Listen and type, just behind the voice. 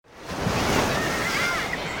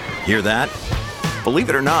Hear that?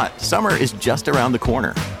 Believe it or not, summer is just around the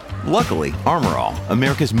corner. Luckily, Armor All,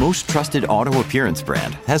 America's most trusted auto appearance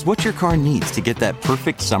brand, has what your car needs to get that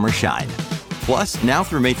perfect summer shine. Plus, now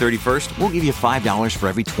through May 31st, we'll give you $5 for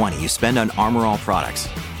every $20 you spend on Armor All products.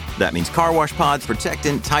 That means car wash pods,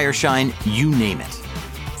 protectant, tire shine, you name it.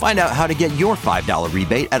 Find out how to get your $5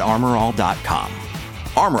 rebate at armorall.com.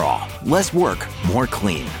 Armor All, less work, more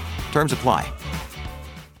clean. Terms apply.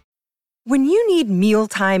 When you need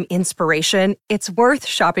mealtime inspiration, it's worth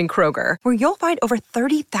shopping Kroger, where you'll find over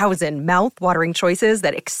 30,000 mouth-watering choices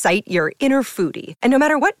that excite your inner foodie. And no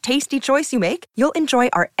matter what tasty choice you make, you'll enjoy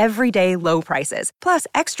our everyday low prices, plus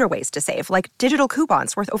extra ways to save, like digital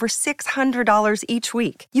coupons worth over $600 each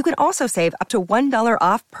week. You can also save up to $1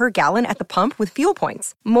 off per gallon at the pump with fuel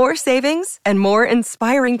points. More savings and more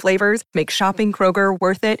inspiring flavors make shopping Kroger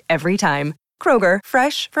worth it every time. Kroger,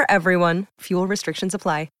 fresh for everyone. Fuel restrictions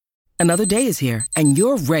apply. Another day is here, and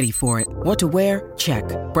you're ready for it. What to wear? Check.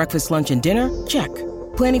 Breakfast, lunch, and dinner? Check.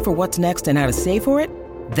 Planning for what's next and how to save for it?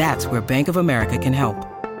 That's where Bank of America can help.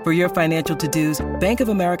 For your financial to-dos, Bank of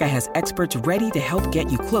America has experts ready to help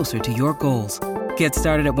get you closer to your goals. Get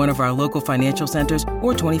started at one of our local financial centers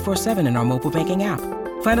or 24/7 in our mobile banking app.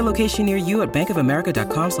 Find a location near you at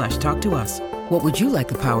bankofamerica.com/talktous. What would you like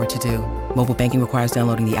the power to do? Mobile banking requires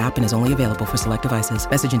downloading the app and is only available for select devices.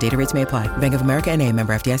 Message and data rates may apply. Bank of America N.A.,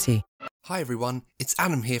 member FDIC. Hi everyone, it's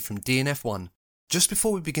Adam here from DNF1. Just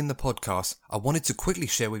before we begin the podcast, I wanted to quickly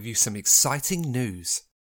share with you some exciting news.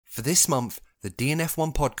 For this month, the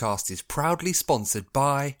DNF1 podcast is proudly sponsored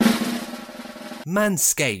by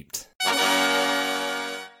Manscaped.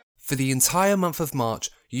 For the entire month of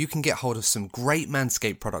March, you can get hold of some great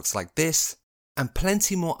Manscaped products like this, and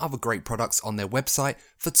plenty more other great products on their website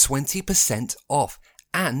for 20% off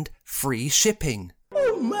and free shipping.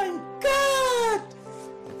 Oh my god!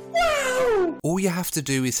 Wow! All you have to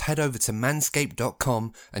do is head over to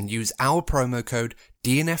manscaped.com and use our promo code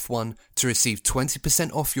DNF1 to receive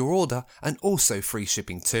 20% off your order and also free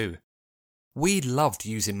shipping too. We loved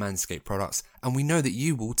using Manscaped products and we know that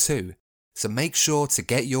you will too, so make sure to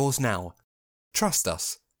get yours now. Trust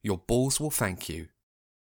us, your balls will thank you.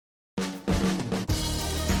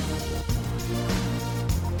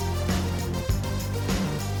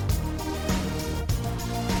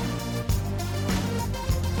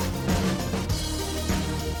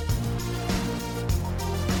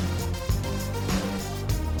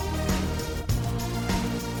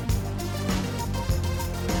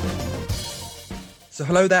 So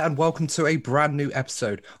hello there and welcome to a brand new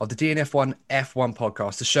episode of the DNF1 F1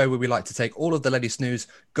 podcast, the show where we like to take all of the latest news,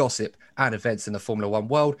 gossip and events in the Formula One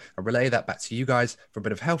world and relay that back to you guys for a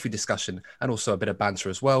bit of healthy discussion and also a bit of banter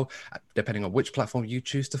as well, depending on which platform you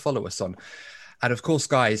choose to follow us on. And of course,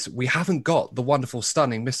 guys, we haven't got the wonderful,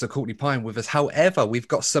 stunning Mr. Courtney Pine with us. However, we've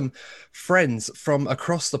got some friends from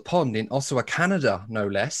across the pond in Ottawa, Canada, no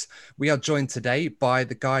less. We are joined today by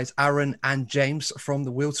the guys Aaron and James from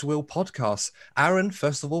the Wheel to Wheel podcast. Aaron,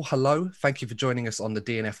 first of all, hello. Thank you for joining us on the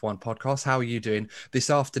DNF1 podcast. How are you doing this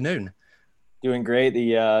afternoon? Doing great.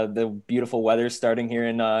 The beautiful weather starting here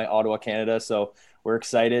in Ottawa, Canada. So we're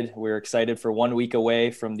excited. We're excited for 1 week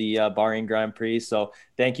away from the Bahrain Grand Prix. So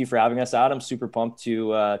thank you for having us, Adam. Super pumped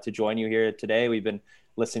to join you here today. We've been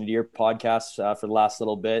listening to your podcast for the last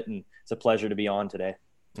little bit, and it's a pleasure to be on today.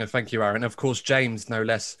 Thank you, Aaron. Of course, James, no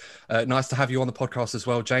less. Nice to have you on the podcast as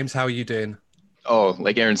well. James, how are you doing? Oh,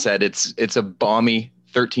 like Aaron said, it's a balmy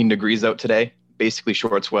 13 degrees out today. Basically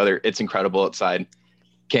shorts weather. It's incredible outside.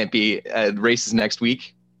 Can't be races next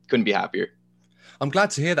week. Couldn't be happier. I'm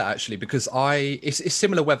glad to hear that, actually, because it's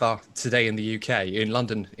similar weather today in the UK, in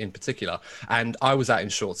London in particular, and I was out in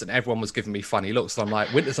shorts and everyone was giving me funny looks. So I'm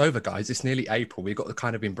like, winter's over, guys. It's nearly April. We've got to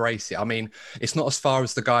kind of embrace it. I mean, it's not as far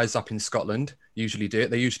as the guys up in Scotland usually do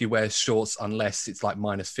it. They usually wear shorts unless it's like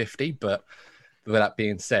 -50, but with that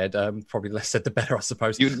being said, probably less said the better, I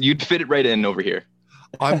suppose. You'd fit it right in over here.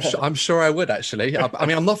 I'm sure I would, actually. I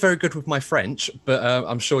mean, I'm not very good with my French, but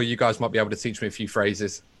I'm sure you guys might be able to teach me a few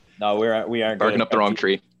phrases. No, we aren't barking up the wrong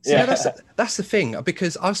tree. Yeah, that's the thing,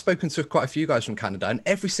 because I've spoken to quite a few guys from Canada, and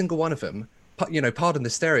every single one of them, you know, pardon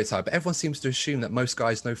the stereotype, but everyone seems to assume that most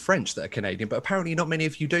guys know French that are Canadian, but apparently not many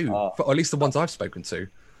of you do, or at least the ones I've spoken to.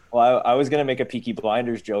 Well, I was going to make a Peaky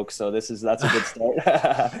Blinders joke, so that's a good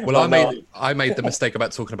start. Well, I made the mistake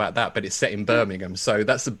about talking about that, but it's set in Birmingham, so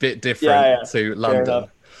that's a bit different to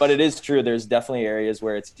London. But it is true. There's definitely areas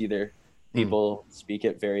where it's either people speak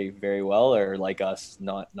it very, very well, or like us,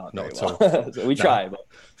 not very at well. all. So we try, but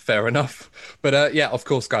Fair enough. But yeah, of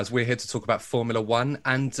course, guys, we're here to talk about Formula One.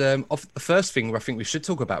 And the first thing I think we should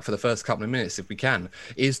talk about for the first couple of minutes, if we can,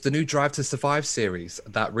 is the new Drive to Survive series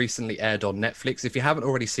that recently aired on Netflix. If you haven't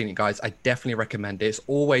already seen it, guys, I definitely recommend it. It's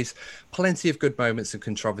always plenty of good moments and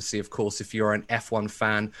controversy, of course, if you're an F1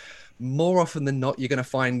 fan. More often than not, you're going to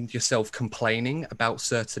find yourself complaining about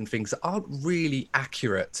certain things that aren't really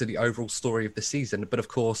accurate to the overall story of the season. But of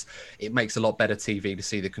course, it makes a lot better TV to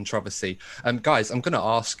see the controversy. Guys, I'm going to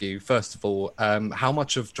ask you, first of all, how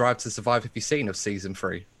much of Drive to Survive have you seen of season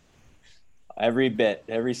 3? every bit,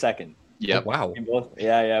 every second. Yeah. Oh, wow.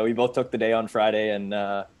 We both took the day on Friday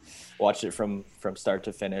and watched it from start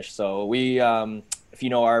to finish. So we, if you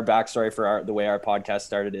know our backstory for the way our podcast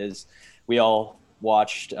started, is we all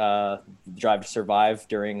watched Drive to Survive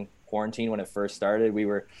during quarantine when it first started. We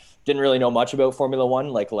didn't really know much about Formula One,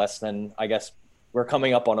 like less than, I guess, we're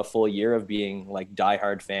coming up on a full year of being like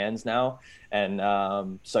diehard fans now.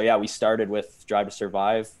 And so yeah, we started with Drive to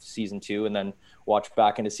Survive season 2 and then watched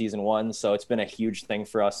back into season 1. So it's been a huge thing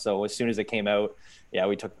for us. So as soon as it came out, yeah,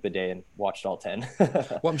 we took the day and watched all 10.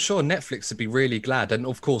 Well, I'm sure Netflix would be really glad, and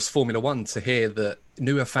of course Formula One, to hear that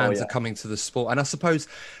newer fans are coming to the sport. And I suppose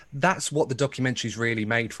that's what the documentary is really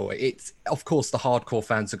made for. It's, of course, the hardcore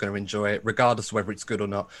fans are going to enjoy it, regardless of whether it's good or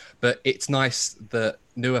not. But it's nice that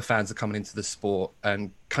newer fans are coming into the sport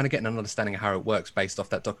and kind of getting an understanding of how it works based off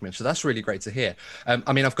that documentary. So that's really great to hear.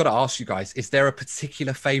 I mean, I've got to ask you guys, is there a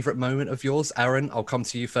particular favorite moment of yours? Aaron, I'll come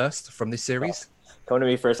to you first from this series. Come to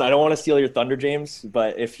me first. I don't want to steal your thunder, James,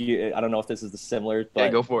 but I don't know if this is the similar. But, yeah,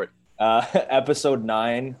 go for it. Episode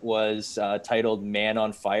 9 was titled Man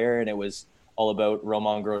on Fire, and it was all about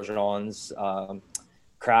Romain Grosjean's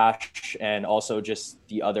crash and also just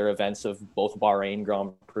the other events of both Bahrain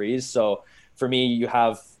Grand Prix. So for me, you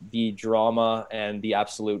have the drama and the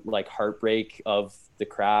absolute like heartbreak of the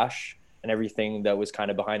crash and everything that was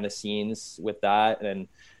kind of behind the scenes with that. And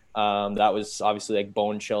that was obviously like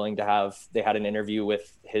bone chilling to have. They had an interview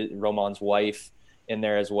with Romain's wife in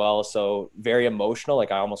there as well. So very emotional.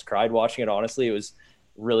 Like I almost cried watching it. Honestly, it was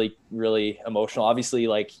really, really emotional. Obviously,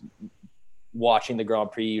 like watching the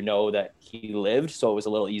Grand Prix, you know that he lived, so it was a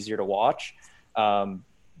little easier to watch.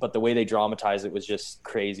 But the way they dramatized it was just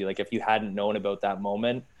crazy. Like if you hadn't known about that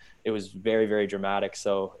moment, it was very, very dramatic.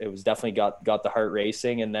 So it was definitely got the heart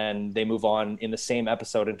racing. And then they move on in the same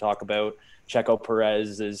episode and talk about Checo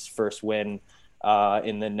Perez's first win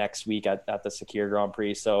in the next week at the Sakir Grand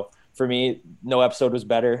Prix. So for me, no episode was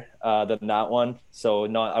better than that one. So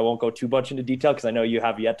I won't go too much into detail because I know you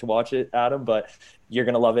have yet to watch it, Adam, but you're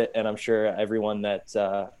going to love it. And I'm sure everyone that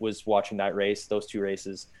was watching that race, those 2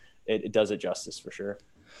 races, it does it justice for sure.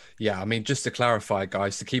 Yeah, I mean, just to clarify,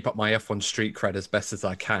 guys, to keep up my F1 street cred as best as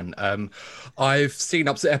I can, I've seen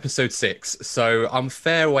up to episode 6, so I'm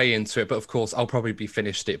fair way into it, but of course, I'll probably be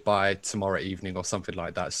finished it by tomorrow evening or something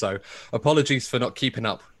like that. So apologies for not keeping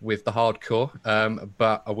up with the hardcore,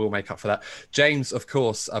 but I will make up for that. James, of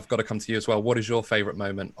course, I've got to come to you as well. What is your favourite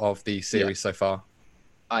moment of the series so far?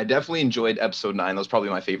 I definitely enjoyed episode 9. That was probably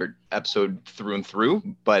my favorite episode through and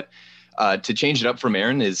through, but to change it up from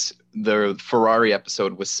Aaron is the Ferrari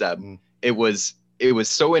episode with Seb. It was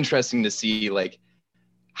so interesting to see like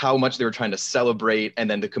how much they were trying to celebrate, and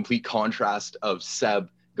then the complete contrast of Seb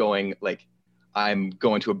going like, I'm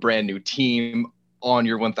going to a brand new team on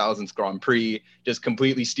your 1000th Grand Prix, just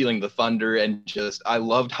completely stealing the thunder. And just, I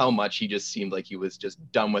loved how much he just seemed like he was just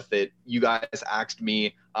done with it. You guys axed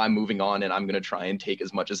me, I'm moving on, and I'm going to try and take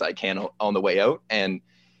as much as I can on the way out. And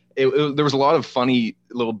there was a lot of funny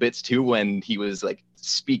little bits too when he was like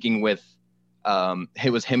speaking with it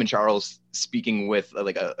was him and Charles speaking with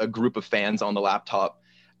like a group of fans on the laptop,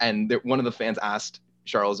 and one of the fans asked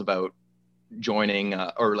Charles about joining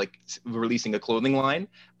or like releasing a clothing line,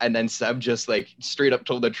 and then Seb just like straight up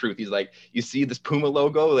told the truth. He's like, you see this Puma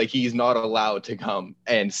logo, like he's not allowed to come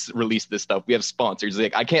and release this stuff, we have sponsors.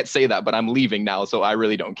 Like, I can't say that, but I'm leaving now, so I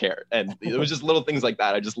really don't care. And it was just little things like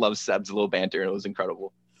that. I just love Seb's little banter, and it was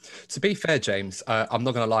incredible. To be fair, James, I'm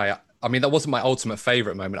not going to lie. I mean, that wasn't my ultimate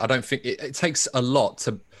favourite moment. I don't think it takes a lot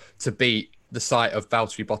to beat the sight of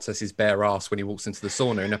Valtteri Bottas's bare ass when he walks into the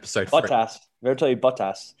sauna in episode 3. Bottas. We're going to tell you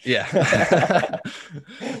Bottas. Yeah.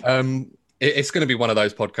 It's going to be one of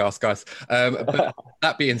those podcasts, guys. But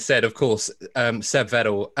that being said, of course, Seb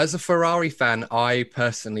Vettel, as a Ferrari fan, I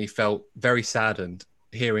personally felt very saddened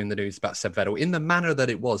hearing the news about Seb Vettel in the manner that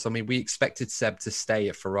it was. I mean, we expected Seb to stay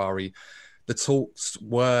at Ferrari. The talks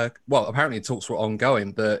were, well, apparently the talks were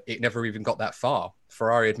ongoing, but it never even got that far.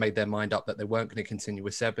 Ferrari had made their mind up that they weren't going to continue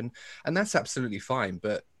with Seb, and that's absolutely fine.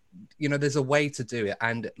 But there's a way to do it.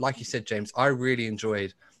 And like you said, James, I really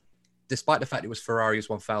enjoyed, despite the fact it was Ferrari's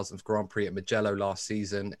 1000th Grand Prix at Mugello last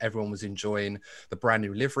season, everyone was enjoying the brand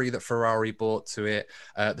new livery that Ferrari brought to it,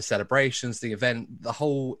 the celebrations, the event, the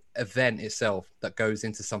whole event itself that goes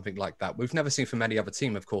into something like that. We've never seen from any other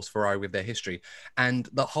team, of course, Ferrari with their history. And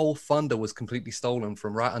the whole thunder was completely stolen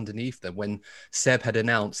from right underneath them when Seb had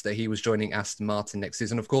announced that he was joining Aston Martin next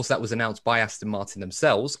season. Of course, that was announced by Aston Martin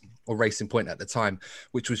themselves, or Racing Point at the time,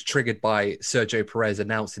 which was triggered by Sergio Perez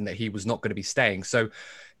announcing that he was not going to be staying. So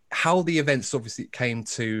how the events obviously came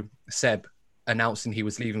to Seb announcing he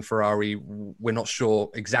was leaving Ferrari, we're not sure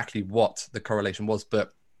exactly what the correlation was,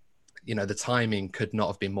 but the timing could not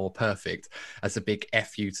have been more perfect as a big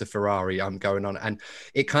FU to Ferrari going on. And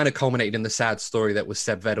it kind of culminated in the sad story that was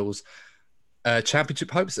Seb Vettel's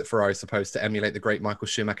championship hopes that Ferrari supposed to emulate the great Michael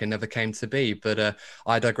Schumacher never came to be. But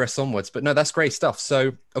I digress onwards. But no, that's great stuff.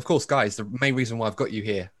 So, of course, guys, the main reason why I've got you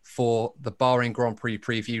here for the Bahrain Grand Prix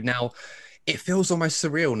preview. Now, it feels almost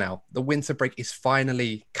surreal now. The winter break is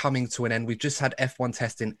finally coming to an end. We've just had F1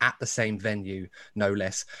 testing at the same venue, no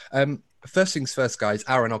less. First things first, guys.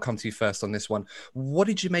 Aaron, I'll come to you first on this one. What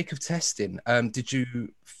did you make of testing? Did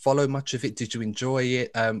you follow much of it? Did you enjoy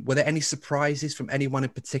it? Were there any surprises from anyone in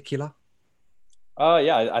particular?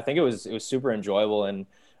 Yeah, I think it was super enjoyable. And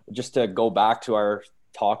just to go back to our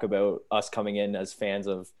talk about us coming in as fans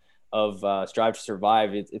of Drive to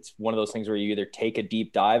Survive, it's one of those things where you either take a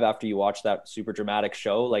deep dive after you watch that super dramatic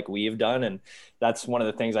show like we've done, and that's one of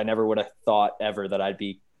the things I never would have thought ever that I'd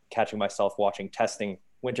be catching myself watching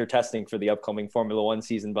winter testing for the upcoming Formula One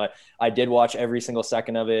season. But I did watch every single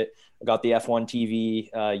second of it. I got the F1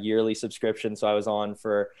 TV yearly subscription, so I was on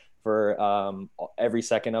for every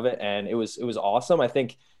second of it, and it was awesome. I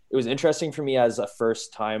think it was interesting for me as a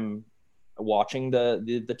first time watching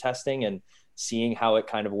the testing and seeing how it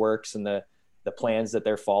kind of works and the plans that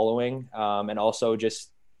they're following. And also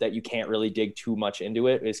just that you can't really dig too much into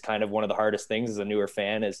it is kind of one of the hardest things as a newer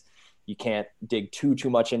fan, is you can't dig too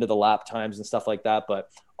much into the lap times and stuff like that. But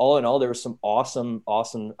all in all, there was some awesome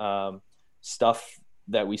stuff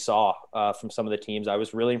that we saw from some of the teams. I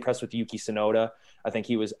was really impressed with Yuki Tsunoda. I think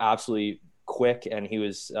he was absolutely quick, and he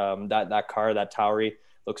was that car, that Tauri,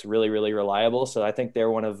 looks really, really reliable. So I think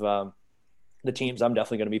they're one of the teams I'm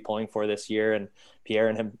definitely going to be pulling for this year, and Pierre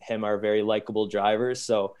and him are very likable drivers.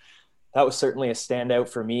 So that was certainly a standout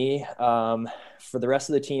for me. For the rest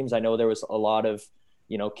of the teams, I know there was a lot of,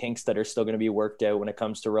 kinks that are still going to be worked out when it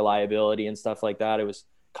comes to reliability and stuff like that. It was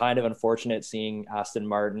kind of unfortunate seeing Aston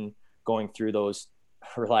Martin going through those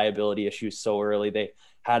reliability issues so early. They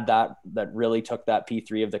had that really took that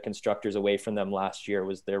P3 of the constructors away from them last year,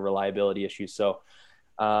 was their reliability issues. So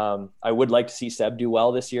I would like to see Seb do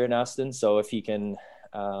well this year in Aston. So if he can,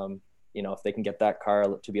 if they can get that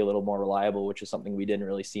car to be a little more reliable, which is something we didn't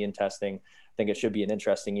really see in testing, I think it should be an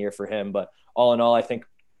interesting year for him. But all in all, I think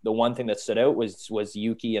the one thing that stood out was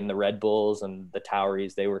Yuki and the Red Bulls and the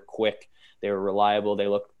Tauris. They were quick, they were reliable, they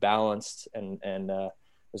looked balanced, and it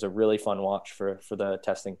was a really fun watch for the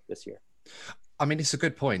testing this year. I mean, it's a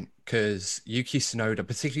good point, because Yuki Tsunoda,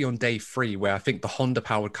 particularly on day 3, where I think the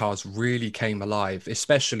Honda-powered cars really came alive,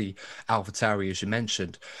 especially AlphaTauri, as you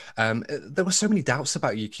mentioned. There were so many doubts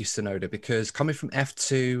about Yuki Tsunoda, because coming from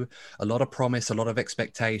F2, a lot of promise, a lot of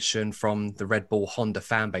expectation from the Red Bull Honda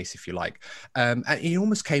fan base, if you like. And he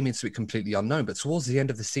almost came into it completely unknown. But towards the end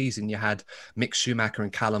of the season, you had Mick Schumacher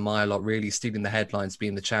and Callum Ilott really stealing the headlines,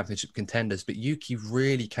 being the championship contenders. But Yuki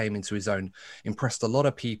really came into his own, impressed a lot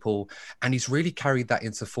of people, and he's really carried that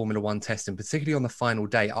into Formula One testing, particularly on the final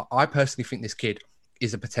day. I personally think this kid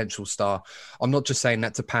is a potential star. I'm not just saying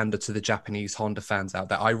that to pander to the Japanese Honda fans out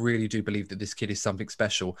there. I really do believe that this kid is something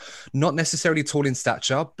special. Not necessarily tall in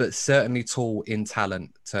stature, but certainly tall in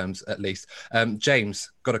talent terms, at least. James,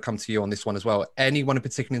 got to come to you on this one as well. Anyone in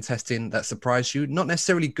particular in testing that surprised you? Not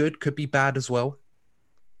necessarily good, could be bad as well.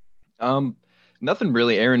 Nothing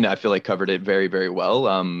really. Aaron, I feel like, covered it very, very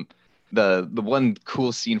well. The one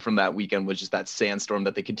cool scene from that weekend was just that sandstorm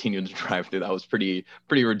that they continued to drive through. That was pretty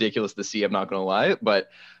ridiculous to see, I'm not going to lie. But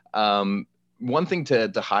one thing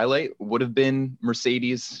to highlight would have been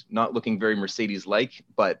Mercedes not looking very Mercedes-like.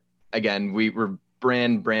 But again, we were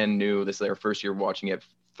brand new. This is our first year watching it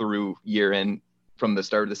through year end, from the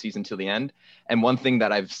start of the season till the end. And one thing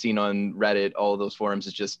that I've seen on Reddit, all of those forums,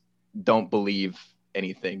 is just don't believe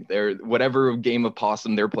anything. Whatever game of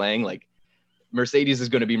possum they're playing, like, Mercedes is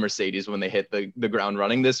going to be Mercedes when they hit the ground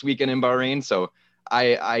running this weekend in Bahrain. So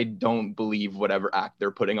I don't believe whatever act they're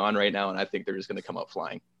putting on right now, and I think they're just going to come up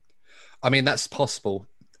flying. I mean, that's possible.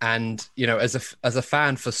 And, as a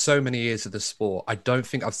fan for so many years of the sport, I don't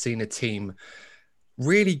think I've seen a team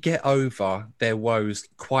really get over their woes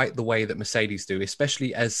quite the way that Mercedes do,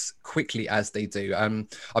 especially as quickly as they do.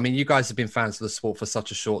 I mean, you guys have been fans of the sport for such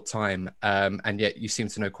a short time, and yet you seem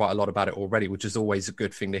to know quite a lot about it already, which is always a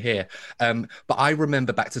good thing to hear. But I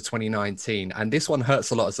remember back to 2019, and this one hurts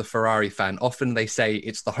a lot as a Ferrari fan. Often they say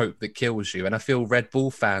it's the hope that kills you, and I feel Red Bull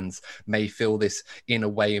fans may feel this in a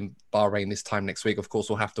way in Bahrain this time next week. Of course,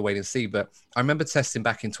 we'll have to wait and see, but I remember testing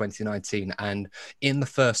back in 2019, and in the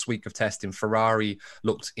first week of testing, Ferrari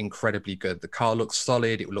looked incredibly good. The car looked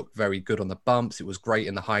solid. It looked very good on the bumps. It was great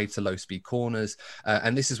in the high to low speed corners.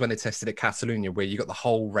 And this is when they tested at Catalonia, where you got the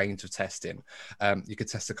whole range of testing. You could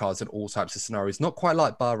test the cars in all types of scenarios, not quite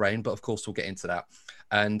like Bahrain, but of course we'll get into that.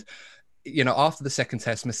 And, you know, after the second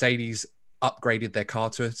test, Mercedes upgraded their car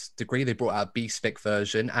to a degree. They brought out a B-spec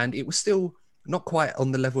version, and it was still not quite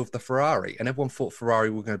on the level of the Ferrari. And everyone thought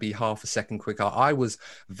Ferrari were going to be half a second quicker. I was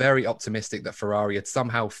very optimistic that Ferrari had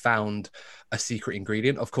somehow found a secret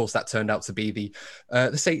ingredient. Of course, that turned out to be the,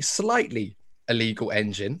 let's say, slightly illegal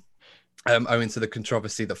engine, owing to the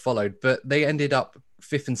controversy that followed. But they ended up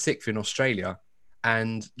 5th and 6th in Australia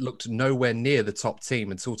and looked nowhere near the top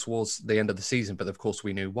team until towards the end of the season. But of course,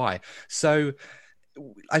 we knew why. So,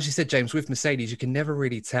 as you said, James, with Mercedes, you can never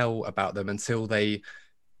really tell about them until they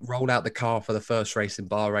rolled out the car for the first race in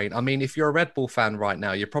Bahrain. I mean, if you're a Red Bull fan right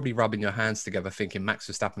now, you're probably rubbing your hands together thinking Max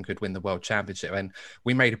Verstappen could win the World Championship. And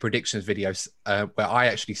we made a predictions video where I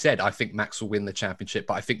actually said, I think Max will win the championship,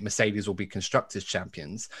 but I think Mercedes will be constructors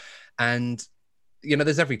champions. And, you know,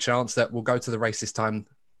 there's every chance that we'll go to the race this time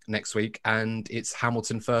next week and it's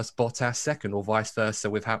Hamilton first, Bottas second, or vice versa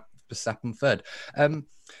with Verstappen third.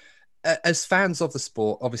 As fans of the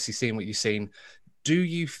sport, obviously seeing what you've seen, do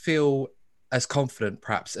you feel as confident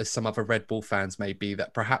perhaps as some other Red Bull fans may be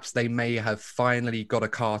that perhaps they may have finally got a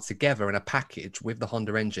car together in a package with the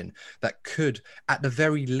Honda engine that could, at the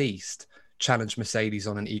very least, challenge Mercedes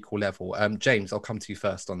on an equal level? James, I'll come to you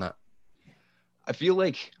first on that. I feel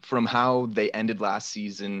like from how they ended last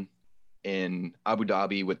season in Abu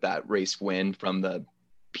Dhabi with that race win from the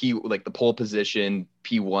the pole position,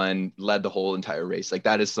 P1, led the whole entire race. Like,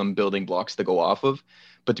 that is some building blocks to go off of.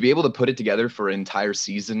 But to be able to put it together for an entire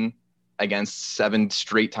season against 7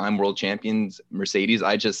 straight time world champions Mercedes,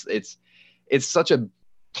 it's such a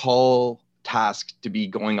tall task to be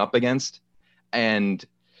going up against. And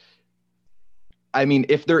I mean,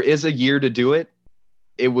 if there is a year to do it,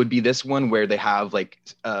 it would be this one where they have like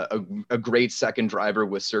a great second driver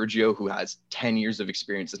with Sergio, who has 10 years of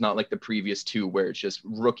experience. It's not like the previous 2 where it's just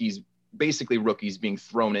basically rookies being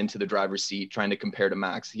thrown into the driver's seat trying to compare to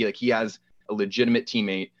Max. He has a legitimate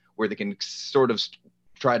teammate where they can sort of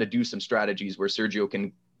try to do some strategies where Sergio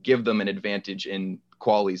can give them an advantage in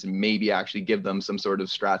qualies and maybe actually give them some sort of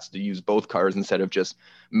strats to use both cars instead of just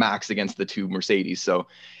Max against the 2 Mercedes. So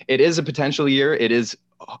it is a potential year. It is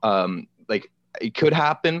it could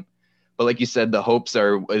happen, but like you said, the hopes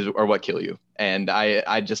are what kill you. And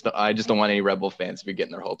I just don't want any Red Bull fans to be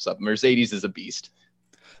getting their hopes up. Mercedes is a beast.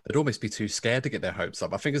 They'd almost be too scared to get their hopes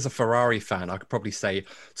up. I think as a Ferrari fan, I could probably say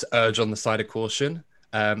to urge on the side of caution.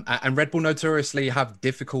 And Red Bull notoriously have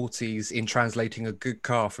difficulties in translating a good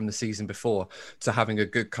car from the season before to having a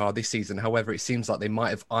good car this season. However, it seems like they might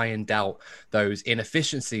have ironed out those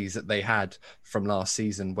inefficiencies that they had from last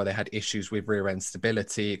season, where they had issues with rear end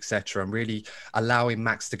stability, etc., and really allowing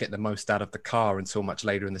Max to get the most out of the car until much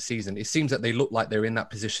later in the season. It seems that they look like they're in that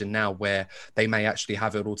position now where they may actually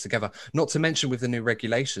have it all together. Not to mention, with the new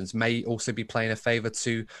regulations, may also be playing a favor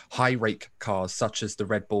to high rake cars such as the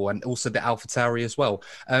Red Bull and also the AlphaTauri as well.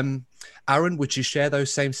 Aaron, would you share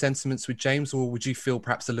those same sentiments with James, or would you feel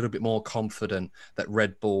perhaps a little bit more confident that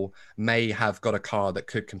Red Bull may have got a car that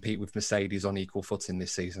could compete with Mercedes on equal footing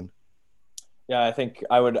this season? Yeah, I think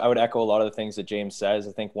I would echo a lot of the things that James says.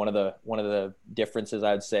 I think one of the differences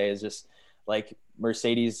I'd say is just like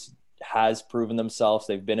Mercedes has proven themselves.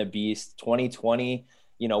 They've been a beast. 2020,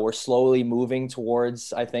 we're slowly moving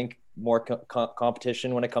towards, I think, more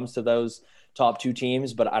competition when it comes to those top 2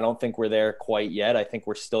 teams, but I don't think we're there quite yet. I think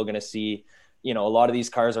we're still going to see, a lot of these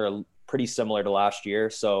cars are pretty similar to last year.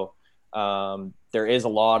 So there is a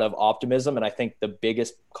lot of optimism. And I think the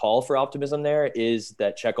biggest call for optimism there is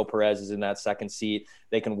that Checo Perez is in that second seat.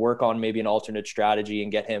 They can work on maybe an alternate strategy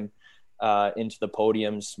and get him into the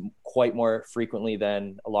podiums quite more frequently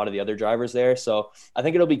than a lot of the other drivers there. So I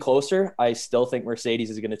think it'll be closer. I still think Mercedes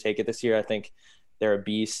is going to take it this year. I think they're a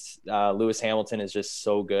beast. Lewis Hamilton is just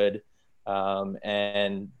so good.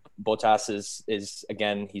 And Bottas is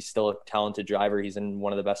again, he's still a talented driver. He's in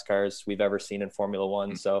one of the best cars we've ever seen in Formula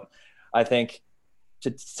One. So I think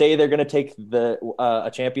to say they're going to take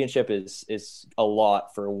a championship is a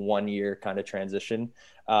lot for 1 year kind of transition.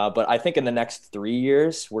 But I think in the next 3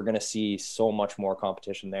 years, we're going to see so much more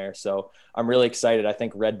competition there. So I'm really excited. I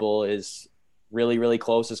think Red Bull is really, really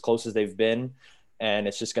close as they've been, and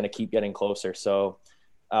it's just going to keep getting closer. So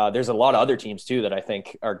there's a lot of other teams too that I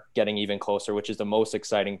think are getting even closer, which is the most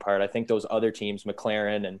exciting part. I think those other teams,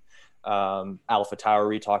 McLaren and AlphaTauri,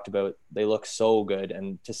 we talked about, they look so good.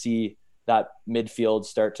 And to see that midfield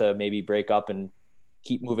start to maybe break up and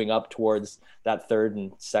keep moving up towards that third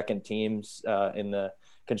and second teams in the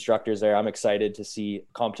constructors there, I'm excited to see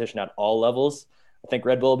competition at all levels. I think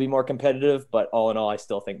Red Bull will be more competitive, but all in all, I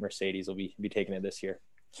still think Mercedes will be taking it this year.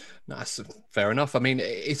 That's fair enough. I mean,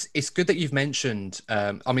 it's good that you've mentioned,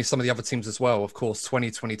 some of the other teams as well. Of course,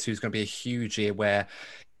 2022 is going to be a huge year where,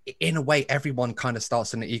 in a way, everyone kind of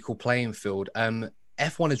starts in an equal playing field.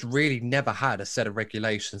 F1 has really never had a set of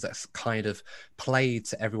regulations that's kind of played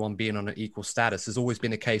to everyone being on an equal status. There's always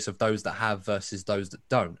been a case of those that have versus those that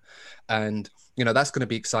don't. And, that's going to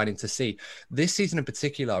be exciting to see. This season in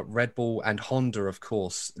particular, Red Bull and Honda, of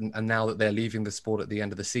course, and now that they're leaving the sport at the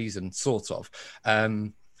end of the season, sort of,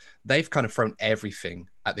 they've kind of thrown everything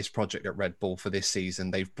at this project at Red Bull for this season.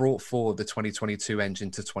 They've brought forward the 2022 engine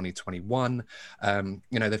to 2021.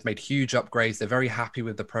 They've made huge upgrades. They're very happy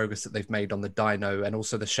with the progress that they've made on the dyno and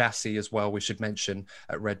also the chassis as well, we should mention,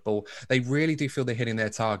 at Red Bull. They really do feel they're hitting their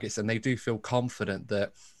targets, and they do feel confident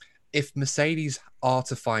that if Mercedes are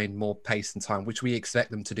to find more pace and time, which we expect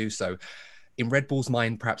them to do so, in Red Bull's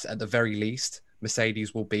mind, perhaps at the very least,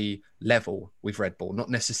 Mercedes will be level with Red Bull, not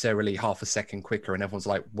necessarily half a second quicker. And everyone's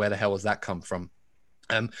like, where the hell has that come from?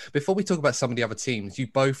 Before we talk about some of the other teams, you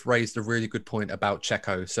both raised a really good point about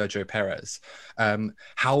Checo, Sergio Perez,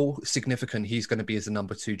 how significant he's going to be as a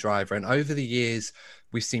number 2 driver. And over the years,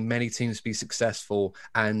 we've seen many teams be successful,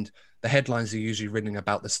 and the headlines are usually written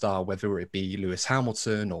about the star, whether it be Lewis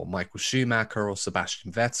Hamilton or Michael Schumacher or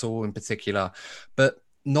Sebastian Vettel in particular. But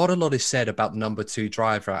not a lot is said about the number 2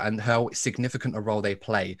 driver and how significant a role they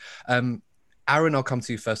play. Aaron, I'll come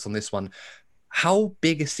to you first on this one. How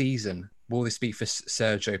big a season will this be for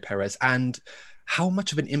Sergio Perez, and how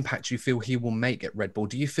much of an impact do you feel he will make at Red Bull?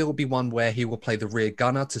 Do you feel it'll be one where he will play the rear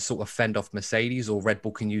gunner to sort of fend off Mercedes, or Red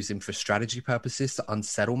Bull can use him for strategy purposes to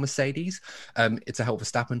unsettle Mercedes to help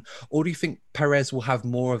Verstappen? Or do you think Perez will have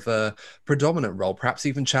more of a predominant role, perhaps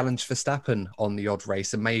even challenge Verstappen on the odd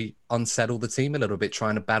race and may unsettle the team a little bit,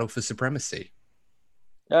 trying to battle for supremacy?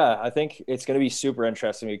 Yeah, I think it's going to be super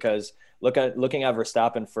interesting because looking at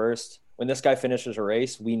Verstappen first, when this guy finishes a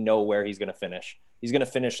race, we know where he's going to finish. He's going to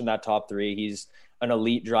finish in that top 3. He's an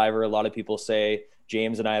elite driver. A lot of people say,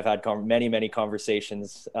 James and I have had many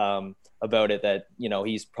conversations about it, that,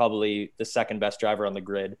 he's probably the second best driver on the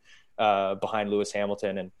grid behind Lewis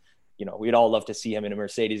Hamilton. And, we'd all love to see him in a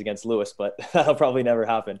Mercedes against Lewis, but that'll probably never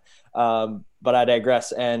happen. But I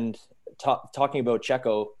digress. And talking about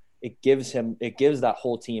Checo, it gives that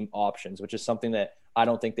whole team options, which is something that I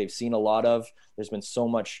don't think they've seen a lot of. There's been so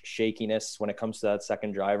much shakiness when it comes to that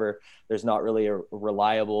second driver. There's not really a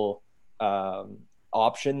reliable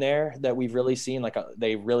option there that we've really seen.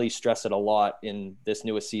 They really stress it a lot in this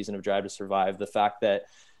newest season of Drive to Survive. The fact that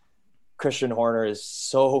Christian Horner is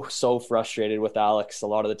so frustrated with Alex a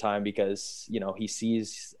lot of the time because, he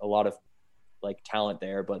sees a lot of talent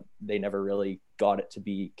there, but they never really got it to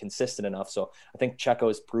be consistent enough. So I think Checo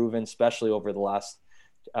has proven, especially over the last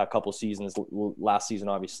couple seasons, last season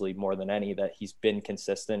obviously more than any, that he's been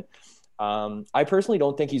consistent. I personally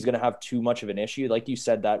don't think he's going to have too much of an issue. Like you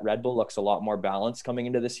said, that Red Bull looks a lot more balanced coming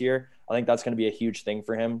into this year. I think that's going to be a huge thing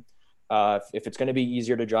for him. If it's going to be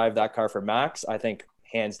easier to drive that car for Max, I think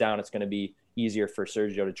hands down it's going to be easier for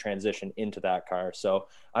Sergio to transition into that car. So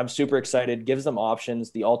I'm super excited. Gives them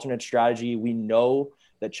options. The alternate strategy, we know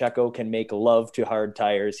that Checo can make love to hard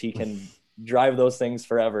tires. He can drive those things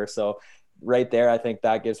forever. So right there, I think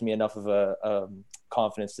that gives me enough of a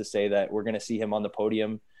confidence to say that we're going to see him on the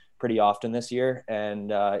podium pretty often this year.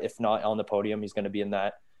 And if not on the podium, he's going to be in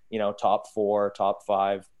that, top 4, top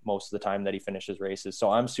 5 most of the time that he finishes races.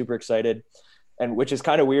 So I'm super excited. And which is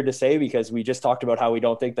kind of weird to say because we just talked about how we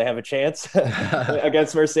don't think they have a chance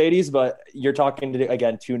against Mercedes, but you're talking to,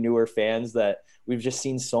 again, 2 newer fans that we've just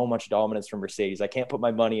seen so much dominance from Mercedes. I can't put my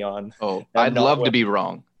money on. Oh, I'd love to be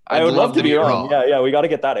wrong. I would love to be wrong. Yeah. We got to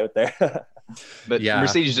get that out there. But yeah,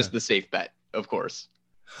 Mercedes is just the safe bet, of course.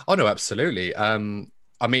 Oh, no, absolutely.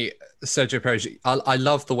 Sergio Perez, I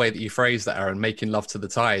love the way that you phrase that, Aaron, making love to the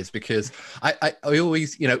tires, because I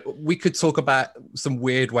always, we could talk about some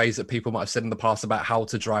weird ways that people might have said in the past about how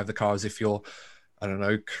to drive the car as if you're, I don't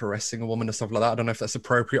know, caressing a woman or stuff like that. I don't know if that's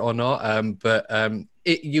appropriate or not. But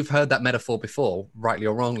you've heard that metaphor before, rightly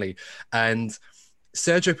or wrongly. And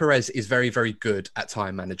Sergio Perez is very, very good at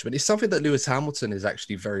time management. It's something that Lewis Hamilton is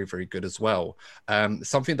actually very, very good as well.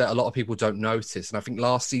 Something that a lot of people don't notice. And I think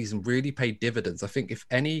last season really paid dividends. I think if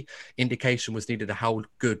any indication was needed of how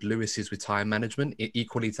good Lewis is with time management,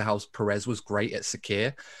 equally to how Perez was great at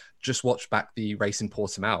Sakir, just watch back the race in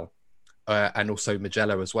Portimao. And also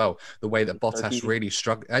Mugello as well. The way that Bottas Turkey. really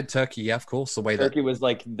struggled. Turkey, yeah, of course. The way Turkey was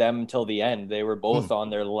like them till the end. They were both on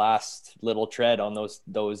their last little tread on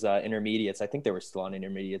those intermediates. I think they were still on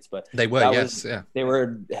intermediates, but they were. Yes, yeah. They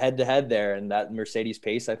were head to head there, and that Mercedes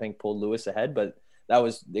pace I think pulled Lewis ahead. But that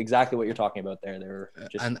was exactly what you're talking about there. They were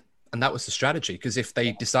just and that was the strategy, because if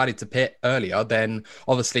they decided to pit earlier, then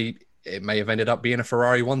obviously it may have ended up being a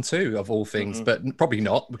Ferrari 1-2 of all things, but probably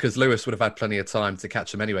not, because Lewis would have had plenty of time to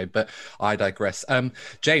catch him anyway. But I digress.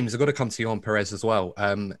 James, I've got to come to you on Perez as well.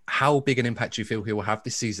 How big an impact do you feel he will have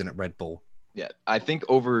this season at Red Bull? Yeah, I think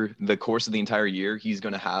over the course of the entire year, he's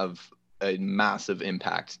going to have a massive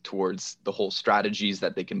impact towards the whole strategies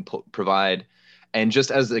that they can provide. And just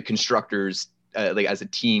as the constructors, like as a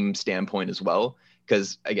team standpoint as well.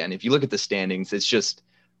 Because again, if you look at the standings, it's just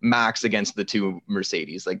Max against the two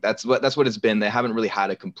Mercedes. Like that's what it's been. They haven't really had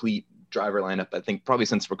a complete driver lineup, I think, probably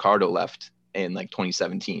since Ricardo left in like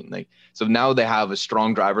 2017. Like, so now they have a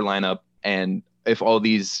strong driver lineup, and if all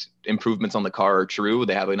these improvements on the car are true,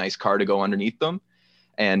 they have a nice car to go underneath them.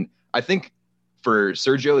 And I think for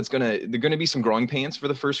Sergio, they're gonna be some growing pains for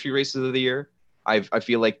the first few races of the year. I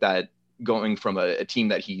feel like that going from a team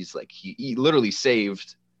that he literally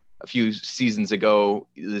saved a few seasons ago,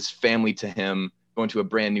 this family to him, going to a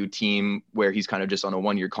brand new team where he's kind of just on a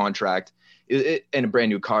 1-year contract and a brand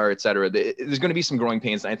new car, et cetera. There's going to be some growing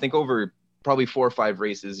pains. And I think over probably 4 or 5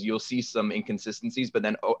 races, you'll see some inconsistencies, but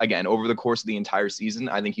then again, over the course of the entire season,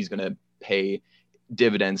 I think he's going to pay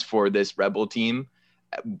dividends for this Red Bull team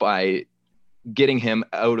by getting him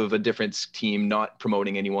out of a different team, not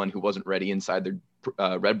promoting anyone who wasn't ready inside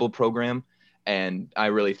their Red Bull program. And I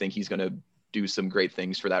really think he's going to do some great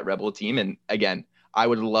things for that Red Bull team. And again, I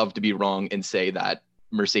would love to be wrong and say that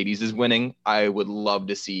Mercedes is winning. I would love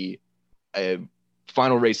to see a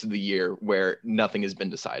final race of the year where nothing has been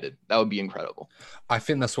decided. That would be incredible. I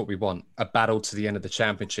think that's what we want, a battle to the end of the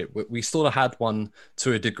championship. We sort of had one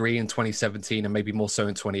to a degree in 2017 and maybe more so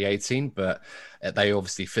in 2018, but they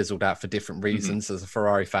obviously fizzled out for different reasons. As a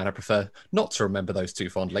Ferrari fan, I prefer not to remember those too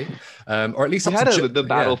fondly. Or at least we had the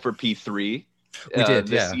battle for P3 we did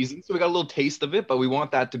this season, so we got a little taste of it, but we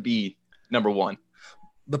want that to be number one.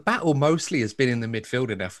 The battle mostly has been in the midfield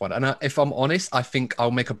in F1. And if I'm honest, I think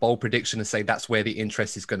I'll make a bold prediction and say that's where the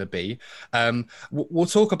interest is going to be. We'll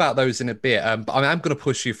talk about those in a bit. But I'm going to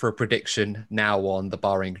push you for a prediction now on the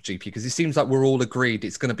Bahrain GP, because it seems like we're all agreed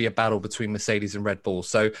it's going to be a battle between Mercedes and Red Bull.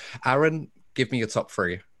 So, Aaron, give me your top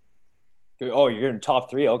 3. Oh, you're in top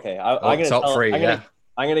 3? Okay. I'm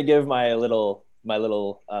going to give my little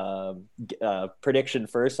prediction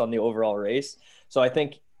first on the overall race. So I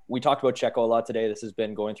think we talked about Checo a lot today. This has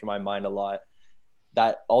been going through my mind a lot.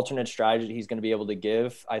 That alternate strategy he's going to be able to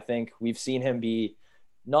give. I think we've seen him be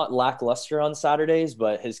not lackluster on Saturdays,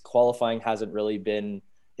 but his qualifying hasn't really been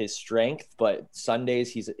his strength. But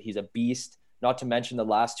Sundays, he's a beast. Not to mention the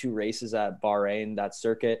last 2 races at Bahrain, that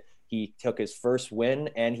circuit, he took his first win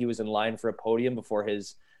and he was in line for a podium before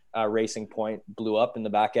his racing point blew up in the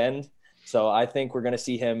back end. So I think we're going to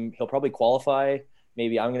see him. He'll probably qualify.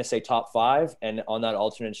 Maybe I'm going to say top 5, and on that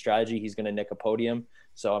alternate strategy, he's going to nick a podium.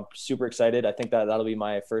 So I'm super excited. I think that'll be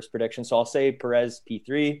my first prediction. So I'll say Perez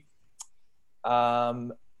P3,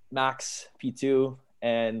 Max P2,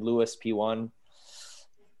 and Lewis P1.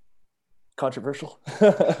 Controversial.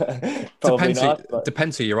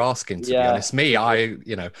 Depends who you're asking, to be honest. Me,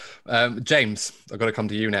 James, I've got to come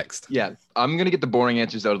to you next. Yeah, I'm going to get the boring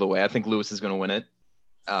answers out of the way. I think Lewis is going to win it.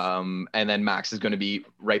 And then Max is going to be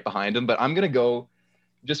right behind him. But I'm going to go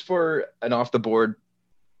just for an off the board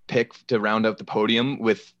pick to round out the podium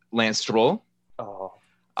with Lance Stroll. Oh,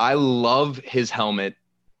 I love his helmet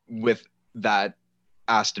with that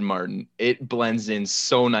Aston Martin. It blends in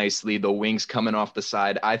so nicely. The wings coming off the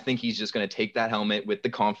side. I think he's just going to take that helmet with the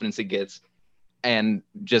confidence it gets and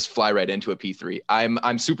just fly right into a P3.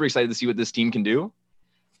 I'm super excited to see what this team can do.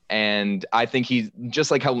 And I think he's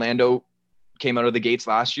just like how Lando came out of the gates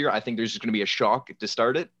last year. I think there's just going to be a shock to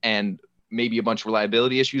start it and maybe a bunch of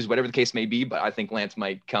reliability issues, whatever the case may be. But I think Lance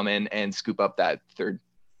might come in and scoop up that third.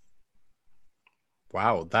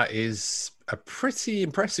 Wow, that is a pretty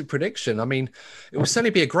impressive prediction. I mean, it will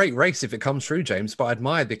certainly be a great race if it comes through, James, but I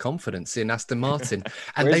admire the confidence in Aston Martin.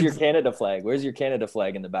 And Where's your Canada flag? Where's your Canada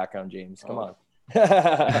flag in the background, James? Come on.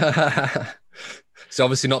 So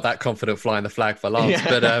obviously not that confident flying the flag for Lance,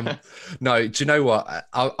 but no, do you know what?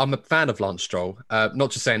 I'm a fan of Lance Stroll.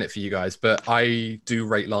 Not just saying it for you guys, but I do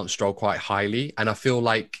rate Lance Stroll quite highly. And I feel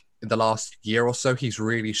like in the last year or so, he's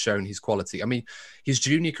really shown his quality. I mean, his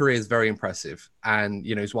junior career is very impressive. And,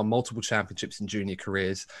 he's won multiple championships in junior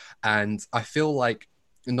careers. And I feel like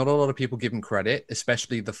not a lot of people give him credit,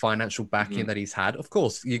 especially the financial backing that he's had. Of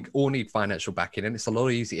course, you all need financial backing, and it's a lot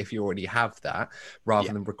easier if you already have that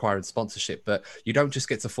rather than requiring sponsorship. But you don't just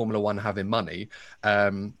get to Formula One having money.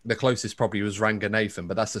 The closest probably was Ranganathan,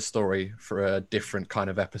 but that's a story for a different kind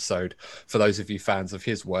of episode for those of you fans of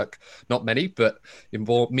his work. Not many, but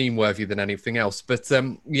more meme-worthy than anything else. But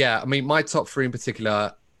I mean, my top three in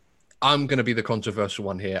particular, I'm going to be the controversial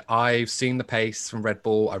one here. I've seen the pace from Red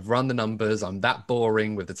Bull. I've run the numbers. I'm that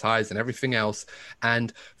boring with the tires and everything else.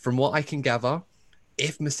 And from what I can gather,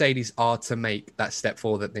 if Mercedes are to make that step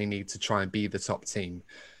forward that they need to try and be the top team,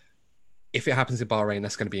 if it happens in Bahrain,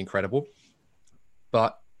 that's going to be incredible.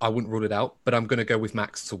 But I wouldn't rule it out. But I'm going to go with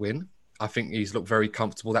Max to win. I think he's looked very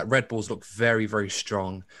comfortable. That Red Bull's looked very, very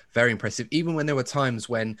strong, very impressive. Even when there were times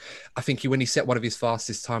when I think when he set one of his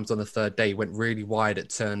fastest times on the third day, he went really wide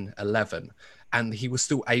at turn 11, and he was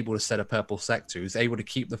still able to set a purple sector. He was able to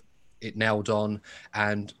keep it nailed on,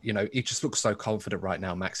 and he just looks so confident right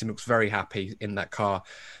now. Max, he looks very happy in that car.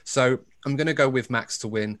 So I'm going to go with Max to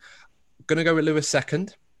win. I'm going to go with Lewis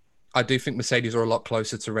second. I do think Mercedes are a lot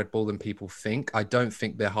closer to Red Bull than people think. I don't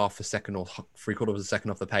think they're half a second or three-quarters of a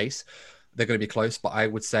second off the pace. They're going to be close, but I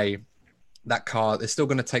would say that car, they're still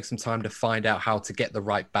going to take some time to find out how to get the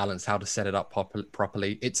right balance, how to set it up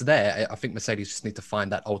properly. It's there. I think Mercedes just need to find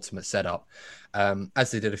that ultimate setup,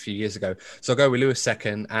 as they did a few years ago. So I'll go with Lewis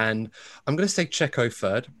second, and I'm going to say Checo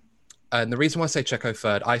third. And the reason why I say Checo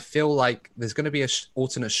third, I feel like there's going to be an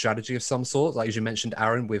alternate strategy of some sort, like as you mentioned,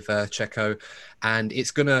 Aaron, with Checo, and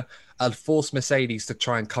it's going to force Mercedes to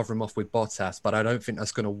try and cover him off with Bottas, but I don't think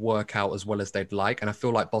that's going to work out as well as they'd like, and I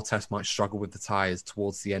feel like Bottas might struggle with the tyres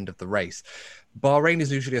towards the end of the race. Bahrain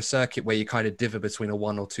is usually a circuit where you kind of differ between a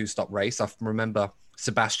 1 or 2 stop race. I remember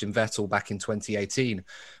Sebastian Vettel back in 2018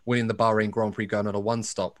 winning the Bahrain Grand Prix going on a 1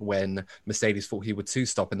 stop when Mercedes thought he would 2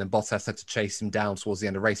 stop, and then Bottas had to chase him down towards the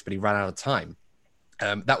end of the race, but he ran out of time.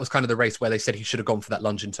 That was kind of the race where they said he should have gone for that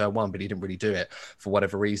lunge in turn 1, but he didn't really do it for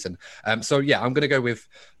whatever reason. I'm going to go with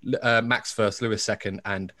Max first, Lewis second,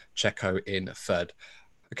 and Checo in third.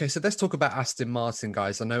 Okay, so let's talk about Aston Martin,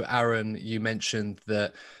 guys. I know, Aaron, you mentioned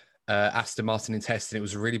that Aston Martin in testing, it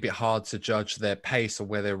was a really bit hard to judge their pace or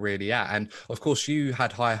where they're really at. And of course, you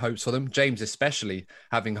had high hopes for them, James especially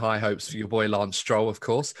having high hopes for your boy Lance Stroll, of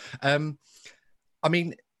course. I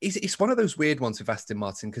mean, it's one of those weird ones with Aston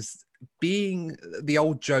Martin, because being the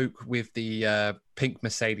old joke with the pink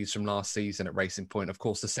Mercedes from last season at Racing Point, of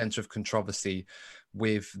course, the centre of controversy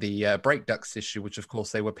with the brake ducts issue, which of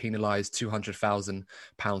course they were penalised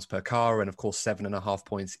 £200,000 per car, and of course 7.5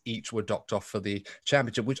 points each were docked off for the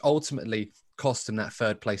championship, which ultimately cost them that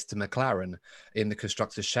third place to McLaren in the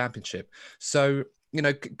Constructors' Championship. So,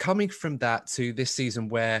 coming from that to this season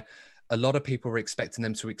where a lot of people were expecting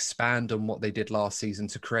them to expand on what they did last season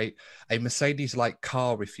to create a Mercedes-like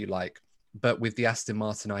car, if you like, but with the Aston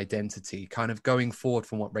Martin identity, kind of going forward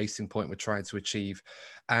from what Racing Point were trying to achieve.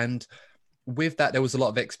 And with that, there was a lot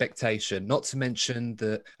of expectation, not to mention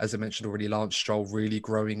that, as I mentioned already, Lance Stroll really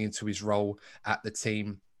growing into his role at the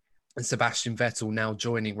team, and Sebastian Vettel now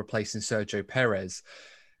joining, replacing Sergio Perez.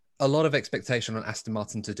 A lot of expectation on Aston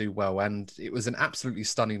Martin to do well, and it was an absolutely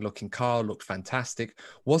stunning looking car, looked fantastic.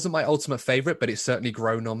 Wasn't my ultimate favorite, but it's certainly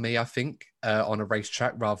grown on me, I think, on a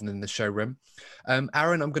racetrack rather than the showroom.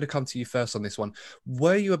 Aaron, I'm going to come to you first on this one.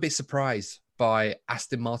 Were you a bit surprised by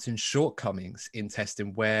Aston Martin's shortcomings in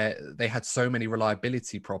testing, where they had so many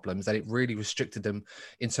reliability problems that it really restricted them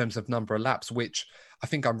in terms of number of laps, which I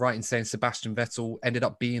think I'm right in saying Sebastian Vettel ended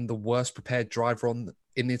up being the worst prepared driver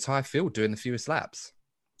in the entire field, doing the fewest laps?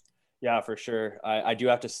 Yeah, for sure. I do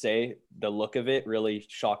have to say the look of it really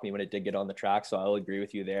shocked me when it did get on the track. So I'll agree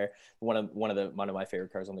with you there. One of my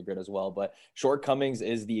favorite cars on the grid as well. But shortcomings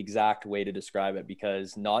is the exact way to describe it,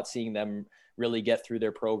 because not seeing them really get through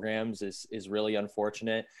their programs is really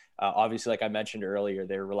unfortunate. Obviously, like I mentioned earlier,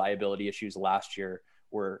 their reliability issues last year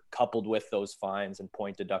were coupled with those fines and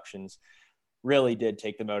point deductions really did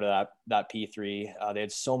take them out of that P3. They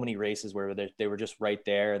had so many races where they were just right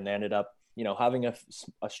there, and they ended up having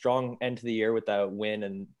a strong end to the year with that win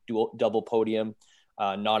and double podium.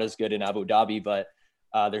 Not as good in Abu Dhabi, but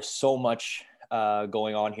there's so much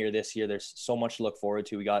going on here this year. There's so much to look forward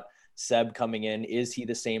to. We got Seb coming in. Is he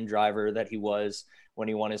the same driver that he was when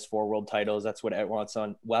he won his 4 world titles? That's what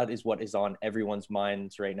is on everyone's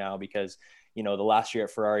minds right now, because the last year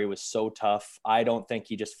at Ferrari was so tough. I don't think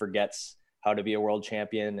he just forgets how to be a world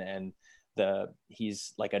champion, and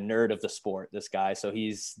he's like a nerd of the sport, this guy. So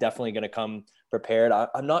he's definitely going to come prepared.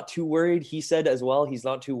 I'm not too worried. He said as well, he's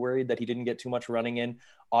not too worried that he didn't get too much running in.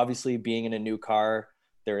 Obviously, being in a new car,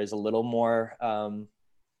 there is a little more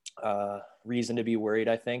reason to be worried,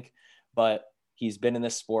 I think. But he's been in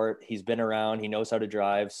this sport. He's been around. He knows how to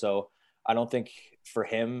drive. So I don't think for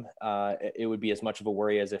him, it would be as much of a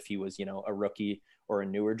worry as if he was, a rookie or a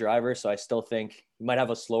newer driver. So I still think he might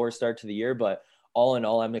have a slower start to the year, but all in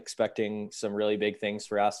all, I'm expecting some really big things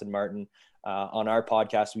for Aston Martin. On our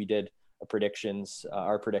podcast, we did our predictions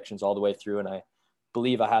all the way through, and I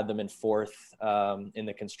believe I had them in fourth in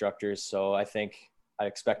the constructors. So I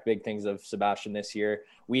expect big things of Sebastian this year.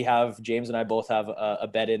 James and I both have a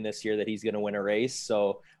bet in this year that he's going to win a race.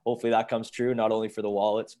 So hopefully that comes true, not only for the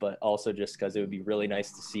wallets, but also just because it would be really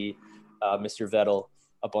nice to see Mr. Vettel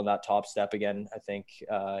up on that top step again. I think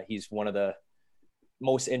he's one of the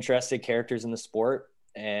most interested characters in the sport,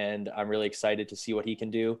 and I'm really excited to see what he can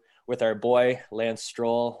do with our boy Lance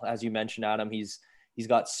Stroll. As you mentioned, Adam, he's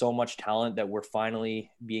got so much talent that we're finally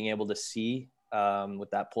being able to see with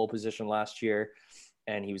that pole position last year,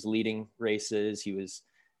 and he was leading races.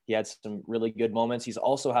 He had some really good moments. He's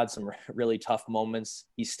also had some really tough moments.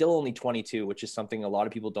 He's still only 22, which is something a lot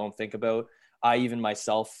of people don't think about. Even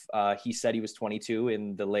myself, he said he was 22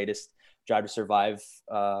 in the latest Drive to Survive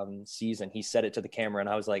season. He said it to the camera, and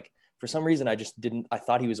I was like, for some reason, I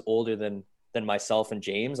thought he was older than myself and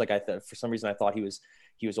James. Like for some reason I thought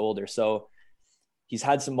he was older. So he's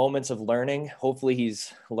had some moments of learning. Hopefully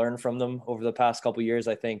he's learned from them over the past couple of years.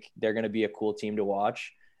 I think they're going to be a cool team to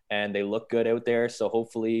watch, and they look good out there. So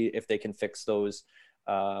hopefully if they can fix those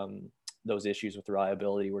issues with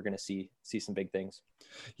reliability, we're going to see some big things.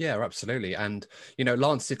 Yeah, absolutely. And,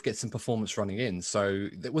 Lance did get some performance running in. So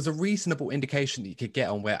there was a reasonable indication that you could get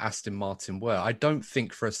on where Aston Martin were. I don't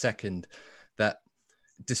think for a second that,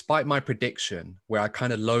 despite my prediction, where I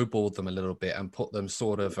kind of lowballed them a little bit and put them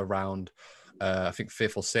sort of around, I think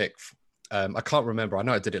 5th or 6th. I can't remember. I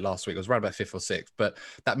know I did it last week. It was right about 5th or 6th, but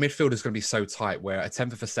that midfield is going to be so tight where a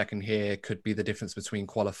 10th of a second here could be the difference between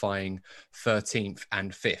qualifying 13th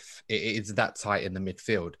and 5th. It's that tight in the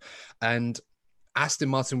midfield. And Aston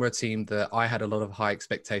Martin were a team that I had a lot of high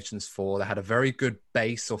expectations for. They had a very good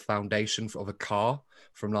base or foundation of a car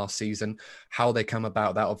from last season. How they come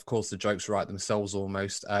about that, of course, the jokes write themselves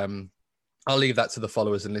almost. I'll leave that to the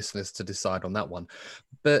followers and listeners to decide on that one.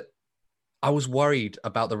 But I was worried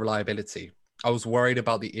about the reliability. I was worried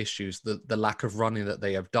about the issues, the lack of running that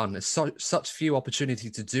they have done. There's such few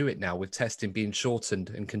opportunities to do it now with testing being shortened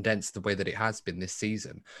and condensed the way that it has been this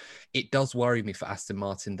season. It does worry me for Aston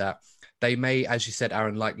Martin that they may, as you said,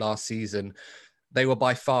 Aaron, like last season, they were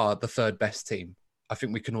by far the third best team. I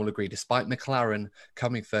think we can all agree, despite McLaren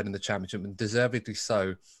coming third in the championship, and deservedly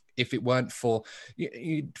so. If it weren't for,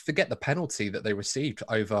 you forget the penalty that they received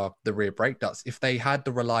over the rear brake ducts. If they had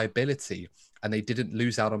the reliability and they didn't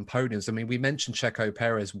lose out on podiums. I mean, we mentioned Checo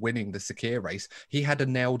Perez winning the Sakir race. He had a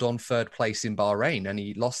nailed on third place in Bahrain, and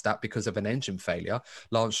he lost that because of an engine failure.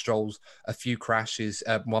 Lance Stroll's a few crashes,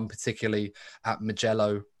 one particularly at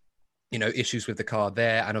Mugello, issues with the car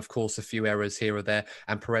there. And of course, a few errors here or there.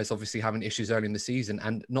 And Perez obviously having issues early in the season,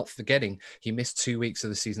 and not forgetting he missed 2 weeks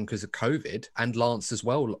of the season because of COVID, and Lance as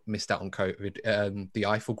well missed out on COVID, the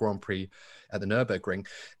Eiffel Grand Prix at the Nürburgring.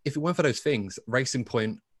 If it weren't for those things, Racing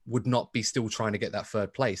Point would not be still trying to get that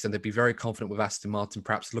third place. And they'd be very confident with Aston Martin,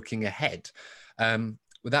 perhaps looking ahead.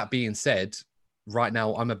 With that being said, right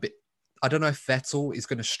now, I don't know if Vettel is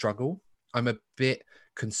going to struggle. I'm a bit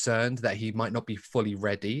concerned that he might not be fully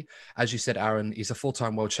ready. As you said, Aaron, he's a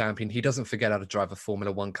full-time world champion. He doesn't forget how to drive a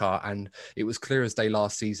Formula One car. And it was clear as day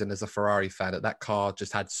last season as a Ferrari fan that car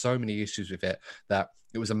just had so many issues with it that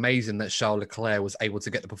it was amazing that Charles Leclerc was able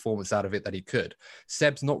to get the performance out of it that he could.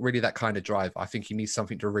 Seb's not really that kind of driver. I think he needs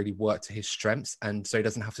something to really work to his strengths. And so he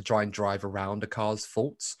doesn't have to try and drive around a car's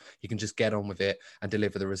faults. He can just get on with it and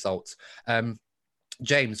deliver the results.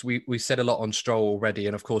 James, we said a lot on Stroll already.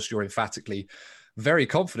 And of course, you're emphatically very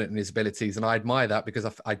confident in his abilities. And I admire that because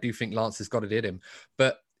I do think Lance has got it in him.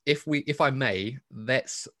 But if I may,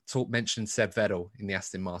 let's mention Seb Vettel in the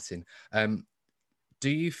Aston Martin. Do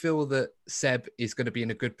you feel that Seb is going to be in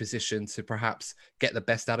a good position to perhaps get the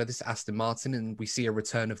best out of this Aston Martin, and we see a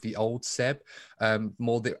return of the old Seb,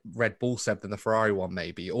 more the Red Bull Seb than the Ferrari one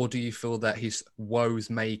maybe? Or do you feel that his woes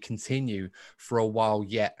may continue for a while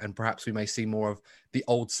yet, and perhaps we may see more of the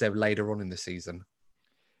old Seb later on in the season?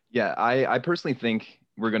 Yeah, I personally think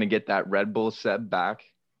we're going to get that Red Bull Seb back.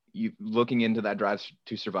 Looking into that Drive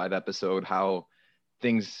to Survive episode, how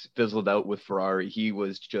things fizzled out with Ferrari. He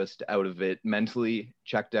was just out of it mentally,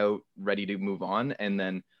 checked out, ready to move on. And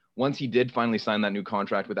then once he did finally sign that new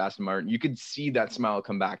contract with Aston Martin, you could see that smile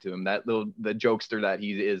come back to him, the jokester that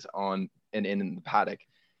he is on and in the paddock.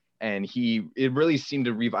 And it really seemed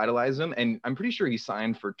to revitalize him. And I'm pretty sure he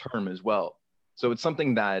signed for term as well. So it's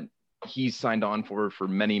something that he's signed on for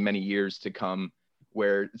many, many years to come,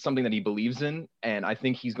 where it's something that he believes in. And I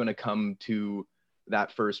think he's going to come to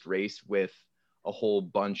that first race with a whole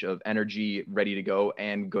bunch of energy ready to go,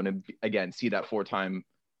 and going to, again, see that 4-time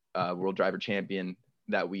world driver champion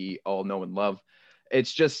that we all know and love.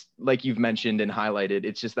 It's just like you've mentioned and highlighted,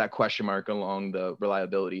 it's just that question mark along the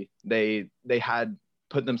reliability. They had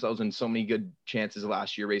put themselves in so many good chances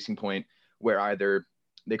last year, Racing Point, where either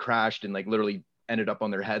they crashed and like literally ended up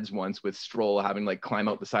on their heads once, with Stroll having like climb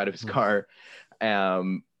out the side of his car,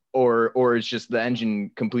 or it's just the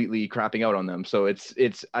engine completely crapping out on them. So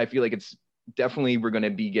it's I feel like it's definitely, we're going to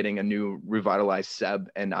be getting a new revitalized Seb,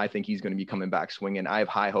 and I think he's going to be coming back swinging. I have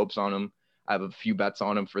high hopes on him. I have a few bets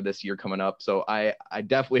on him for this year coming up. So I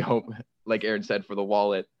definitely hope, like Aaron said, for the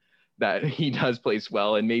wallet, that he does place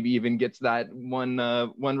well and maybe even gets that one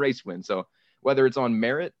race win. So whether it's on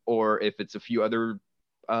merit or if it's a few other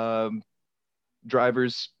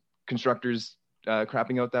drivers, constructors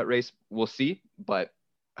crapping out that race, we'll see. But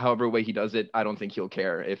however way he does it, I don't think he'll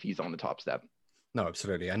care if he's on the top step. No,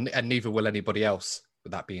 absolutely. And neither will anybody else.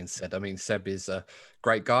 With that being said, I mean, Seb is a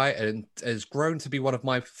great guy and has grown to be one of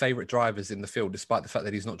my favorite drivers in the field, despite the fact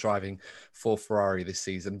that he's not driving for Ferrari this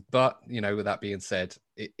season. But, you know, with that being said,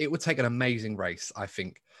 it would take an amazing race, I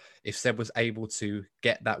think, if Seb was able to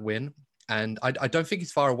get that win. And I don't think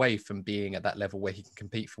he's far away from being at that level where he can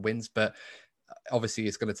compete for wins, but obviously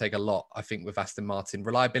it's going to take a lot, I think, with Aston Martin.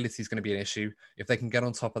 Reliability is going to be an issue. If they can get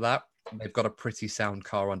on top of that, they've got a pretty sound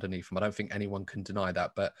car underneath them. I don't think anyone can deny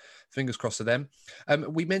that, but fingers crossed for them.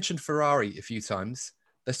 We mentioned Ferrari a few times.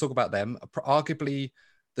 Let's talk about them. Arguably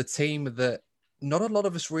the team that not a lot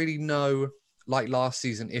of us really know, like last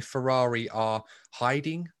season, if Ferrari are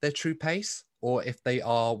hiding their true pace or if they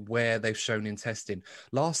are where they've shown in testing.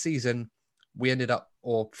 Last season, we ended up,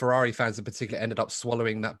 or Ferrari fans in particular, ended up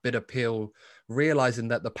swallowing that bitter pill, realizing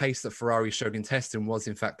that the pace that Ferrari showed in testing was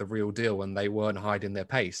in fact the real deal and they weren't hiding their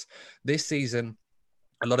pace. This season,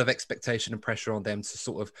 a lot of expectation and pressure on them to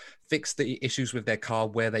sort of fix the issues with their car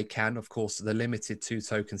where they can. Of course, the limited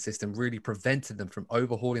two-token system really prevented them from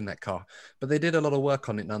overhauling that car, but they did a lot of work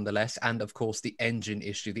on it nonetheless. And of course, the engine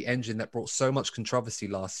issue, the engine that brought so much controversy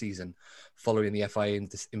last season following the FIA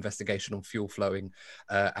investigation on fuel flowing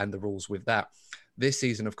and the rules with that. This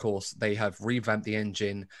season, of course, they have revamped the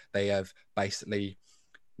engine. They have basically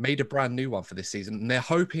made a brand new one for this season. And they're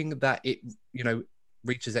hoping that it, you know,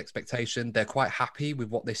 reaches expectation. They're quite happy with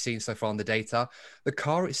what they've seen so far on the data. The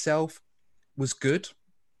car itself was good,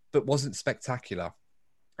 but wasn't spectacular.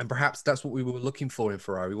 And perhaps that's what we were looking for in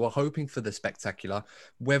Ferrari. We were hoping for the spectacular.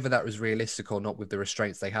 Whether that was realistic or not with the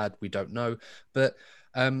restraints they had, we don't know. But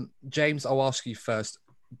James, I'll ask you first.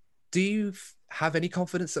 Do you have any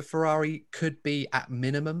confidence that Ferrari could be at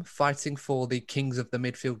minimum fighting for the kings of the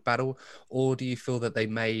midfield battle? Or do you feel that they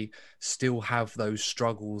may still have those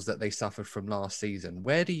struggles that they suffered from last season?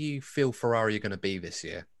 Where do you feel Ferrari are going to be this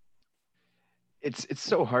year? It's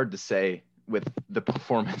so hard to say with the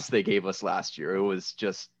performance they gave us last year. It was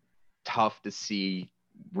just tough to see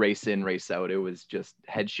race in, race out. It was just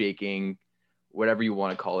head shaking, whatever you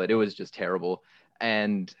want to call it. It was just terrible.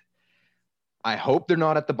 And I hope they're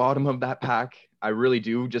not at the bottom of that pack. I really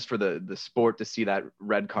do, just for the sport, to see that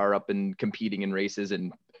red car up and competing in races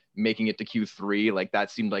and making it to Q3. Like,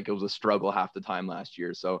 that seemed like it was a struggle half the time last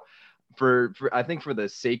year. So for I think for the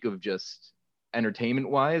sake of just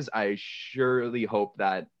entertainment wise, I surely hope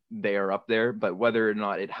that they are up there, but whether or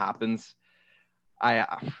not it happens, I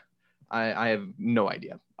have no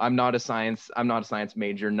idea. I'm not a science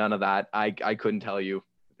major, none of that. I couldn't tell you.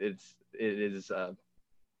 It is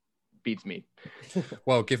beats me.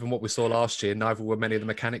 Well, given what we saw last year, neither were many of the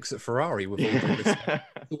mechanics at Ferrari. With all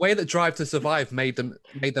the way that Drive to Survive made them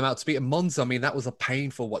out to beat a Monza, I mean, that was a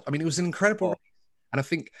painful one. I mean, it was an incredible race. And I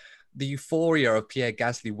think the euphoria of Pierre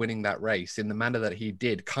Gasly winning that race in the manner that he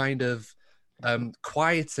did kind of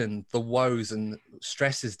quietened the woes and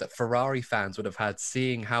stresses that Ferrari fans would have had,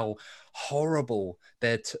 seeing how horrible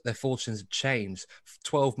their fortunes had changed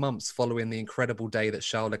 12 months following the incredible day that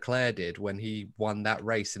Charles Leclerc did when he won that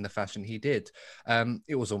race in the fashion he did.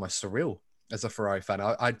 It was almost surreal as a Ferrari fan.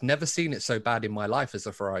 I'd never seen it so bad in my life as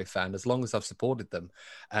a Ferrari fan, as long as I've supported them.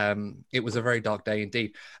 It was a very dark day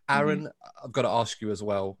indeed. Aaron, I've got to ask you as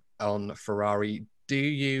well on Ferrari. Do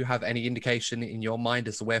you have any indication in your mind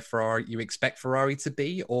as to where you expect Ferrari to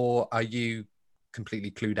be, or are you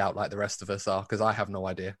completely clued out like the rest of us are? Because I have no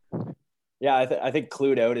idea. Yeah, I think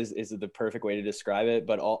clued out is the perfect way to describe it.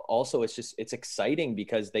 But also, it's exciting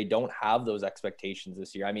because they don't have those expectations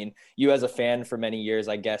this year. I mean, you as a fan for many years,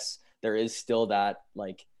 I guess there is still that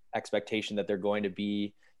like expectation that they're going to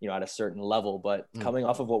be, at a certain level. But coming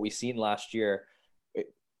off of what we've seen last year,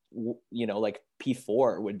 like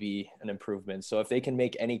P4 would be an improvement. So if they can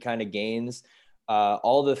make any kind of gains,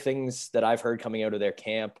 all the things that I've heard coming out of their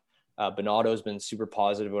camp, Bonato's been super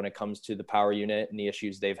positive when it comes to the power unit and the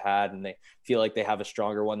issues they've had, and they feel like they have a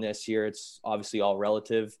stronger one this year. It's obviously all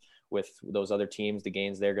relative with those other teams, the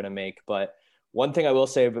gains they're going to make. But one thing I will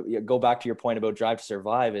say, go back to your point about Drive to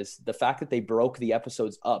Survive, is the fact that they broke the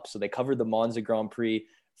episodes up. So they covered the Monza Grand Prix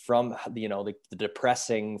from, the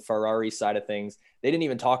depressing Ferrari side of things. They didn't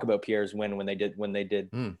even talk about Pierre's win when they did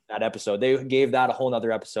that episode. They gave that a whole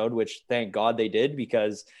nother episode, which thank God they did,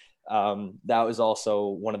 because that was also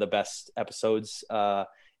one of the best episodes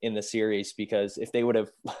in the series, because if they would have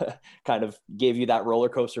kind of gave you that roller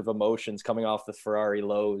coaster of emotions coming off the Ferrari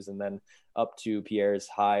lows and then up to Pierre's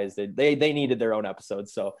highs, they needed their own episode.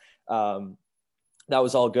 So that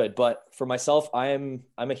was all good. But for myself, I'm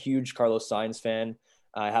a huge Carlos Sainz fan.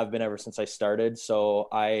 I have been ever since I started. So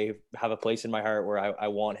I have a place in my heart where I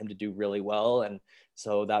want him to do really well. And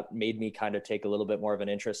so that made me kind of take a little bit more of an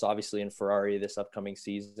interest, obviously, in Ferrari this upcoming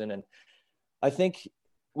season. And I think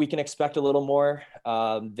we can expect a little more.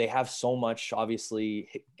 They have so much, obviously,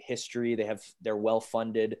 history. They're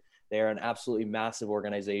well-funded. They're an absolutely massive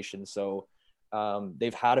organization. So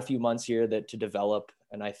they've had a few months here to develop.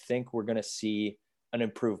 And I think we're going to see an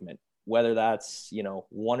improvement. Whether that's,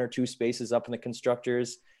 one or two spaces up in the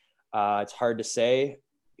constructors, it's hard to say.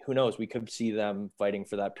 Who knows? We could see them fighting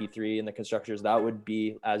for that P3 in the constructors. That would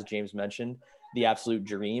be, as James mentioned, the absolute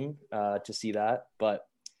dream to see that. But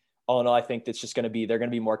all in all, I think they're going to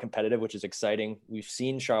be more competitive, which is exciting. We've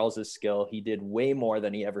seen Charles's skill. He did way more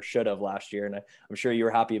than he ever should have last year. And I'm sure you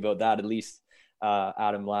were happy about that, at least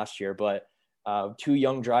Adam, last year. But two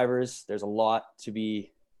young drivers, there's a lot to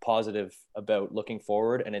be positive about looking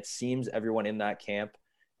forward, and it seems everyone in that camp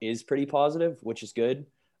is pretty positive, which is good.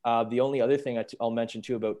 The only other thing I'll mention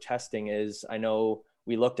too about testing is, I know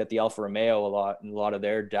we looked at the Alfa Romeo a lot and a lot of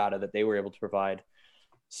their data that they were able to provide.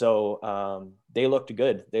 So they looked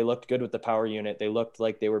good. They looked good with the power unit. They looked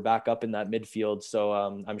like they were back up in that midfield. So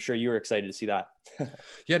I'm sure you were excited to see that.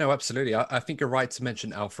 Yeah, no, absolutely. I think you're right to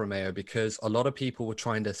mention Alfa Romeo, because a lot of people were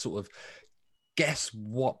trying to sort of guess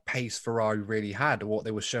what pace Ferrari really had or what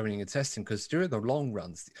they were showing in testing, because during the long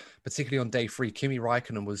runs, particularly on day 3, Kimi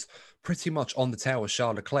Raikkonen was pretty much on the tail of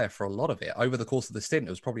Charles Leclerc for a lot of it. Over the course of the stint, it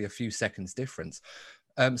was probably a few seconds difference.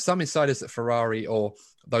 Some insiders at Ferrari, or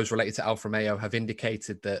those related to Alfa Romeo, have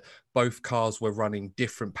indicated that both cars were running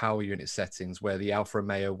different power unit settings, where the Alfa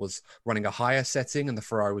Romeo was running a higher setting and the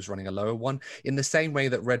Ferrari was running a lower one, in the same way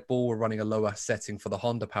that Red Bull were running a lower setting for the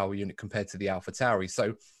Honda power unit compared to the AlphaTauri.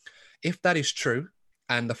 So if that is true,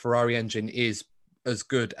 and the Ferrari engine is as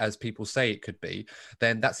good as people say it could be,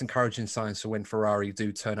 then that's encouraging signs for when Ferrari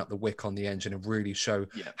do turn up the wick on the engine and really show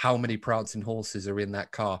how many prancing horses are in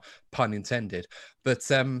that car, pun intended. But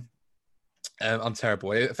I'm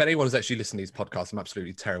terrible. If anyone is actually listening to these podcasts, I'm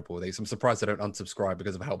absolutely terrible with these. I'm surprised I don't unsubscribe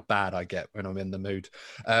because of how bad I get when I'm in the mood.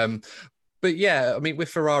 But yeah, I mean, with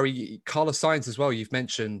Ferrari, Carlos Sainz as well, you've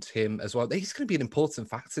mentioned him as well. He's going to be an important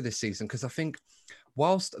factor this season, because I think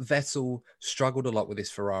whilst Vettel struggled a lot with his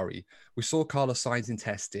Ferrari, we saw Carlos Sainz in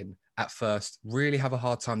testing at first really have a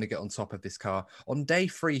hard time to get on top of this car. On day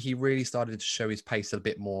 3, he really started to show his pace a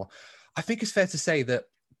bit more. I think it's fair to say that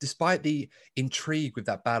despite the intrigue with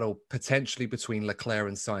that battle potentially between Leclerc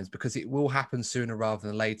and Sainz, because it will happen sooner rather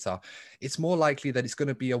than later, it's more likely that it's going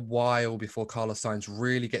to be a while before Carlos Sainz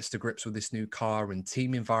really gets to grips with this new car and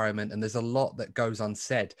team environment. And there's a lot that goes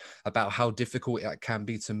unsaid about how difficult it can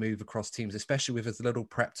be to move across teams, especially with as little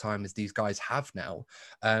prep time as these guys have now.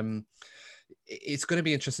 It's going to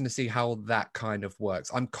be interesting to see how that kind of works.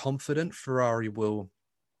 I'm confident Ferrari will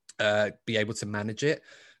be able to manage it.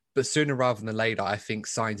 But sooner rather than later, I think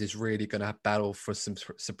Sainz is really going to battle for some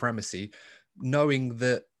supremacy, knowing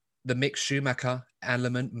that the Mick Schumacher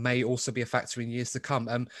element may also be a factor in years to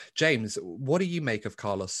come. James, what do you make of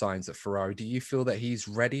Carlos Sainz at Ferrari? Do you feel that he's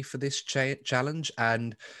ready for this challenge?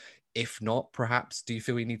 And if not, perhaps, do you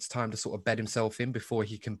feel he needs time to sort of bed himself in before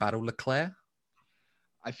he can battle Leclerc?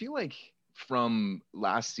 I feel like from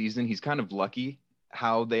last season, he's kind of lucky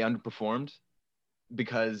how they underperformed,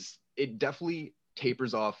 because it definitely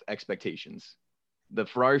tapers off expectations. The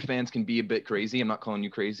Ferrari fans can be a bit crazy. I'm not calling you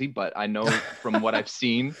crazy, but I know from what I've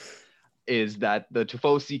seen is that the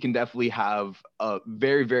Tifosi can definitely have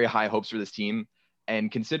very, very high hopes for this team. And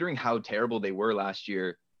considering how terrible they were last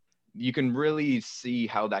year, you can really see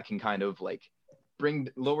how that can kind of like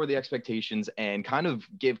lower the expectations and kind of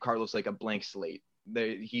give Carlos like a blank slate.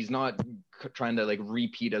 He's not trying to like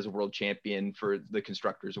repeat as a world champion for the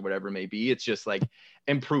constructors or whatever it may be. It's just like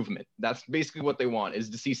improvement. That's basically what they want, is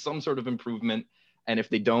to see some sort of improvement. And if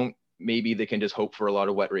they don't, maybe they can just hope for a lot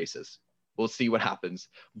of wet races. We'll see what happens.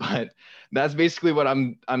 But that's basically what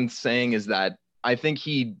I'm saying, is that I think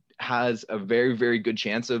he has a very, very good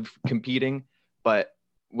chance of competing. But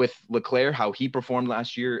with Leclerc, how he performed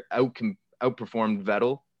last year, outperformed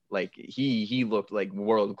Vettel. Like he looked like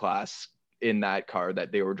world class in that car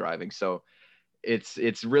that they were driving. So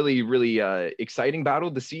it's really, really exciting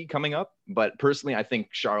battle to see coming up. But personally, I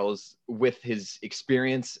think Charles, with his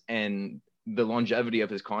experience and the longevity of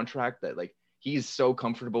his contract, that like he's so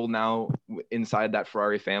comfortable now inside that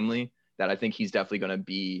Ferrari family that I think he's definitely going to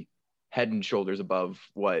be head and shoulders above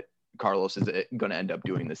what Carlos is going to end up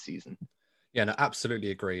doing this season. Yeah, no,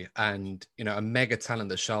 absolutely agree. And, you know, a mega talent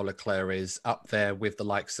that Charles Leclerc is, up there with the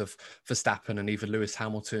likes of Verstappen and even Lewis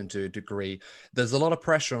Hamilton to a degree. There's a lot of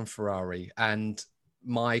pressure on Ferrari, and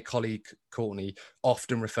my colleague Courtney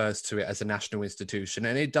often refers to it as a national institution,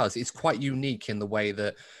 and it does. It's quite unique in the way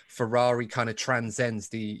that Ferrari kind of transcends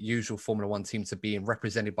the usual Formula One team to being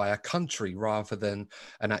represented by a country rather than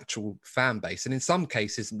an actual fan base. And in some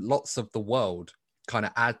cases, lots of the world kind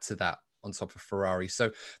of add to that on top of Ferrari.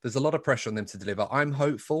 So there's a lot of pressure on them to deliver. I'm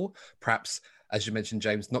hopeful, perhaps, as you mentioned,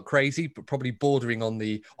 James, not crazy, but probably bordering on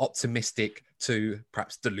the optimistic to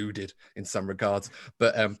perhaps deluded in some regards.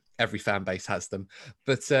 But every fan base has them.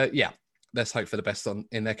 But yeah, let's hope for the best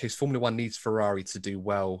in their case. Formula One needs Ferrari to do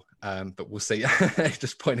well, but we'll see.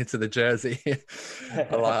 Just pointing to the jersey.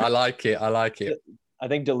 I like it. I like it. I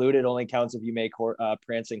think deluded only counts if you make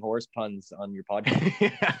prancing horse puns on your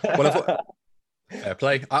podcast. Well, fair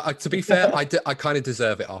play. To be fair, I kind of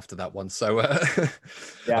deserve it after that one. So,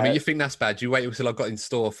 yeah. I mean, you think that's bad? You wait until I've got in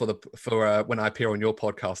store for when I appear on your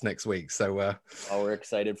podcast next week. So, we're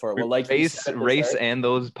excited for it. Well, like race and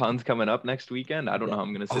those puns coming up next weekend. I don't know how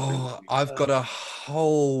I'm going to sit there. I've got a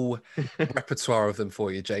whole repertoire of them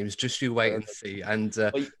for you, James. Just you wait and see. And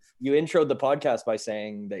well, you introed the podcast by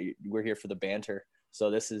saying that we're here for the banter.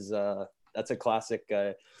 So this is that's a classic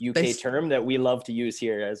UK term that we love to use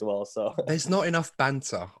here as well. So there's not enough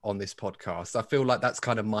banter on this podcast. I feel like that's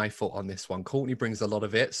kind of my fault on this one. Courtney brings a lot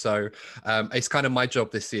of it. So it's kind of my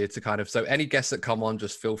job this year to kind of, so any guests that come on,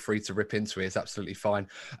 just feel free to rip into it. It's absolutely fine.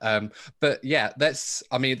 But yeah, let's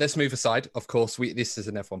move aside. Of course, this is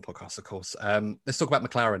an F1 podcast, of course. Let's talk about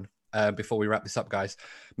McLaren before we wrap this up, guys.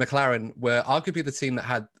 McLaren were arguably the team that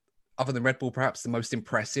had, other than Red Bull, perhaps the most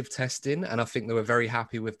impressive testing. And I think they were very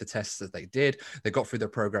happy with the tests that they did. They got through their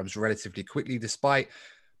programs relatively quickly, despite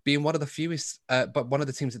being one of the fewest, but one of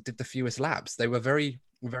the teams that did the fewest laps. They were very,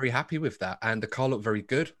 very happy with that. And the car looked very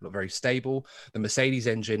good, looked very stable. The Mercedes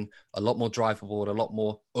engine, a lot more drivable, a lot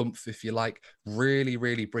more oomph, if you like, really,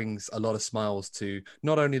 really brings a lot of smiles to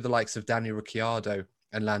not only the likes of Daniel Ricciardo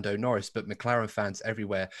and Lando Norris, but McLaren fans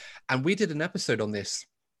everywhere. And we did an episode on this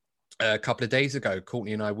a couple of days ago.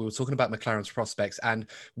 Courtney and I, we were talking about McLaren's prospects, and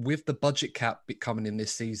with the budget cap coming in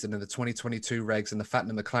this season and the 2022 regs, and the fact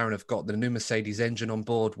that McLaren have got the new Mercedes engine on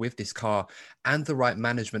board with this car and the right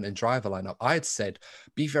management and driver lineup, I had said,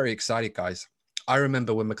 be very excited, guys. I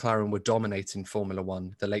remember when McLaren were dominating Formula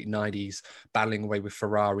One, the late 90s, battling away with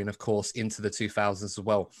Ferrari, and of course into the 2000s as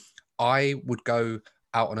well. I would go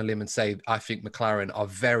out on a limb and say I think McLaren are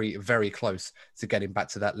very, very close to getting back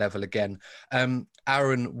to that level again.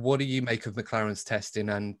 Aaron, what do you make of McLaren's testing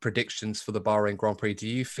and predictions for the Bahrain Grand Prix? Do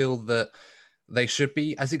you feel that they should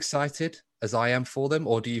be as excited as I am for them,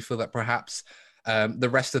 or do you feel that perhaps the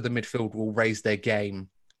rest of the midfield will raise their game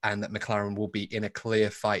and that McLaren will be in a clear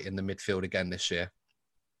fight in the midfield again this year?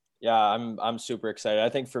 Yeah, I'm super excited. I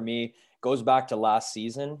think for me, it goes back to last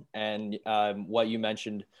season, and what you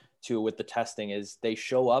mentioned too with the testing is they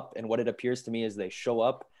show up, and what it appears to me is they show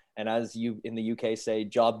up, and as you in the UK say,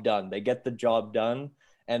 job done. They get the job done,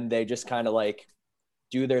 and they just kind of like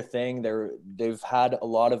do their thing. They've had a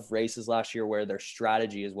lot of races last year where their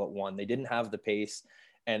strategy is what won. They didn't have the pace,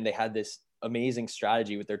 and they had this amazing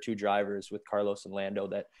strategy with their two drivers, with Carlos and Lando,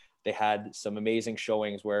 that they had some amazing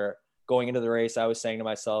showings where going into the race, I was saying to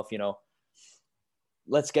myself, you know,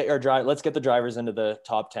 let's get the drivers into the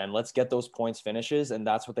top 10. Let's get those points finishes. And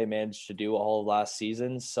that's what they managed to do all of last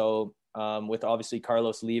season. So with obviously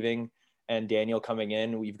Carlos leaving and Daniel coming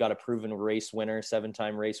in, we've got a proven race winner,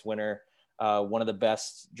 7-time race winner, one of the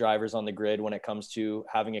best drivers on the grid when it comes to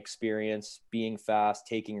having experience, being fast,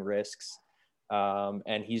 taking risks.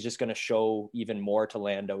 And he's just going to show even more to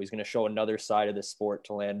Lando. He's going to show another side of the sport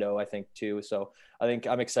to Lando, I think, too. So I think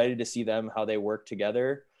I'm excited to see them, how they work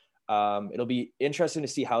together. It'll be interesting to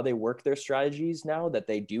see how they work their strategies now that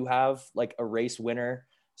they do have like a race winner.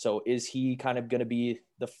 So is he kind of going to be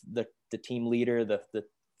the team leader, the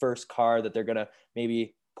first car that they're going to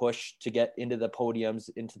maybe push to get into the podiums,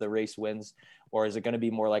 into the race wins? Or is it going to be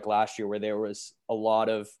more like last year where there was a lot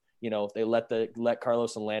of, they let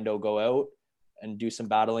Carlos and Lando go out and do some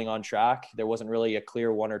battling on track. There wasn't really a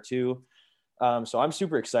clear one or two. So I'm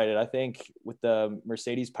super excited. I think with the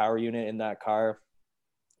Mercedes power unit in that car,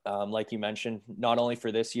 like you mentioned, not only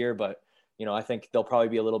for this year, but, I think there'll probably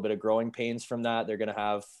be a little bit of growing pains from that. They're going to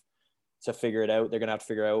have to figure it out. They're going to have to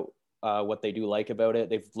figure out what they do like about it.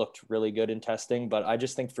 They've looked really good in testing, but I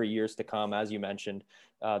just think for years to come, as you mentioned,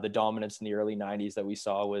 the dominance in the early 90s that we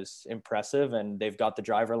saw was impressive, and they've got the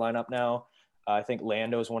driver lineup now. I think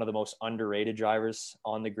Lando is one of the most underrated drivers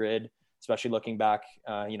on the grid, especially looking back.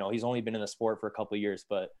 He's only been in the sport for a couple of years,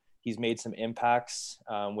 but he's made some impacts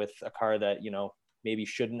with a car that, maybe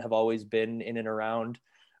shouldn't have always been in and around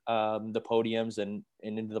the podiums and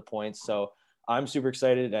into the points. So I'm super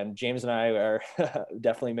excited, and James and I are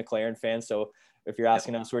definitely McLaren fans. So if you're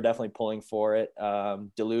asking us, we're definitely pulling for it,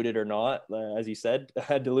 deluded or not, as you said,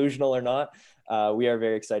 delusional or not. We are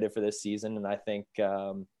very excited for this season. And I think,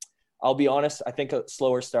 I'll be honest, I think a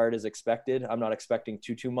slower start is expected. I'm not expecting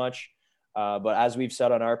too much. But as we've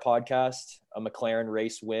said on our podcast, a McLaren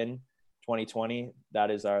race win 2020,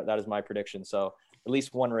 that is my prediction. So at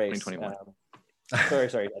least one race. 2021.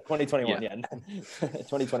 Sorry, 2021. Yeah,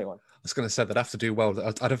 2021. I was going to say they'd have to do well.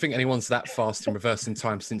 I don't think anyone's that fast in reversing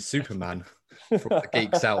time since Superman, for all the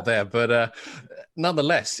geeks out there. But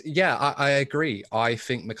nonetheless, yeah, I agree. I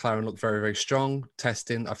think McLaren look very, very strong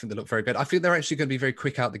testing. I think they look very good. I think they're actually going to be very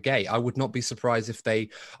quick out the gate. I would not be surprised if they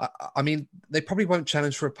probably won't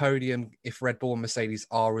challenge for a podium if Red Bull and Mercedes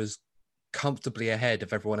are as comfortably ahead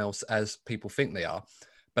of everyone else as people think they are.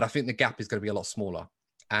 But I think the gap is going to be a lot smaller.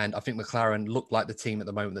 And I think McLaren look like the team at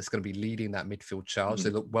the moment that's going to be leading that midfield charge. Mm-hmm.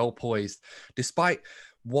 They look well poised, despite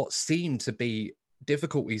what seemed to be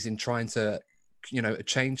difficulties in trying to,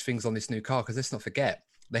 change things on this new car. Because let's not forget,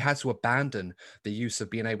 they had to abandon the use of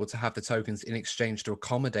being able to have the tokens in exchange to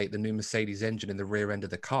accommodate the new Mercedes engine in the rear end of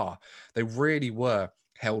the car. They really were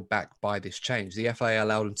held back by this change. The FIA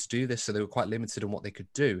allowed them to do this, so they were quite limited on what they could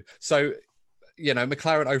do. So,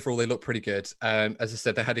 McLaren overall, they look pretty good. As I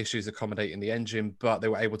said, they had issues accommodating the engine, but they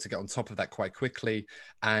were able to get on top of that quite quickly.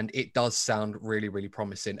 And it does sound really, really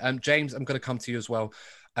promising. James, I'm going to come to you as well.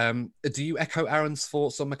 Do you echo Aaron's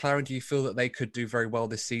thoughts on McLaren? Do you feel that they could do very well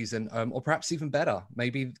this season, or perhaps even better,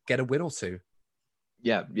 maybe get a win or two?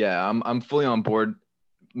 Yeah, I'm fully on board.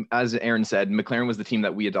 As Aaron said, McLaren was the team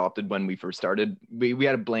that we adopted when we first started. We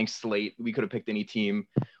had a blank slate. We could have picked any team.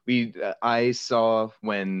 I saw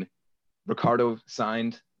when Ricardo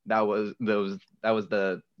signed, that was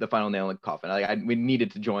the final nail in the coffin. We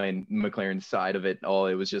needed to join McLaren's side of it all.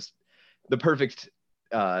 It was just the perfect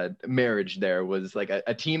marriage. There was like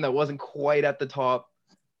a team that wasn't quite at the top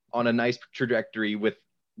on a nice trajectory with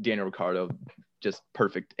Daniel Ricciardo, just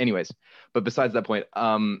perfect. Anyways, but besides that point,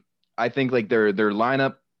 I think like their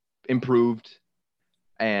lineup improved,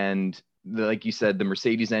 and like you said, the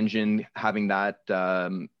Mercedes engine, having that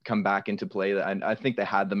come back into play. I think they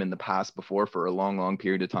had them in the past before for a long, long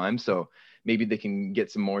period of time. So maybe they can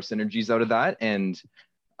get some more synergies out of that. And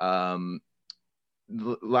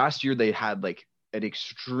last year they had like an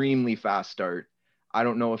extremely fast start. I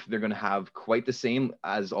don't know if they're going to have quite the same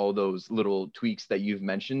as all those little tweaks that you've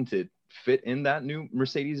mentioned to fit in that new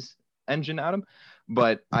Mercedes engine, Adam.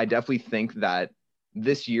 But I definitely think that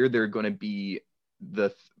this year they're going to be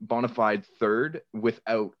the bona fide third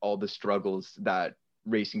without all the struggles that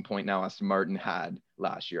Racing Point, now Aston Martin, had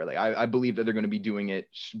last year. Like I believe that they're going to be doing it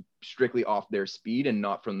strictly off their speed and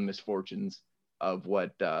not from the misfortunes of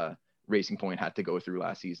what Racing Point had to go through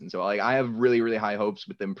last season. So I have really, really high hopes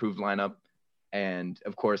with the improved lineup. And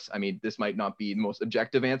of course, I mean, this might not be the most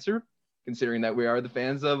objective answer considering that we are the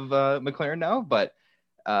fans of McLaren now, but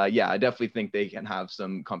I definitely think they can have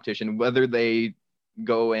some competition. Whether they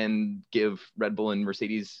go and give Red Bull and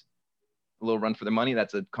Mercedes a little run for their money,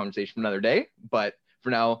 that's a conversation for another day. But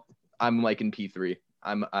for now, I'm like in P3.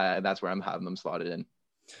 That's where I'm having them slotted in.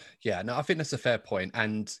 Yeah, no, I think that's a fair point.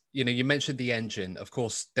 And, you mentioned the engine. Of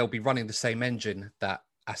course, they'll be running the same engine that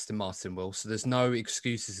Aston Martin will. So there's no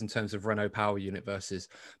excuses in terms of Renault power unit versus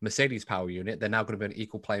Mercedes power unit. They're now going to be an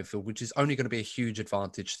equal playing field, which is only going to be a huge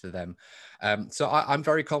advantage to them. So I'm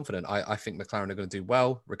very confident. I think McLaren are going to do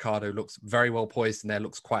well. Ricciardo looks very well poised in there,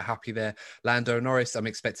 looks quite happy there. Lando Norris, I'm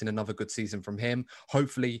expecting another good season from him.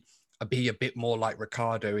 Hopefully, be a bit more like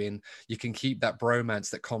Ricardo in you can keep that bromance,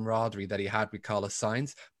 that camaraderie that he had with Carlos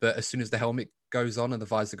Sainz, but as soon as the helmet goes on and the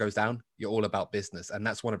visor goes down, you're all about business. And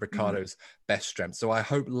that's one of Ricardo's best strengths. So I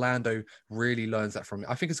hope Lando really learns that from him.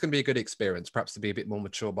 I think it's going to be a good experience, perhaps to be a bit more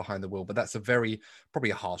mature behind the wheel, but that's probably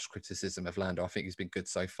a harsh criticism of Lando. I think he's been good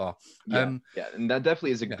so far. Yeah. And that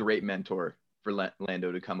definitely is a great mentor for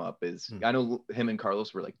Lando to come up. I know him and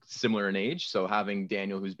Carlos were like similar in age. So having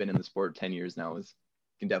Daniel, who's been in the sport 10 years now,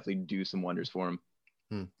 can definitely do some wonders for him.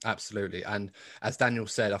 Absolutely. And as Daniel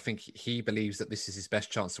said, I think he believes that this is his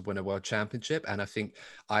best chance to win a world championship. And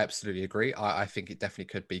I absolutely agree. I think it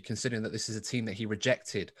definitely could be, considering that this is a team that he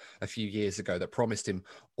rejected a few years ago that promised him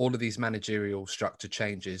all of these managerial structure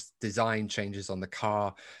changes, design changes on the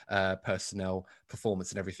car, personnel,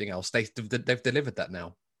 performance and everything else. They've delivered that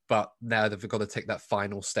now. But now they've got to take that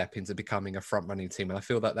final step into becoming a front-running team. And I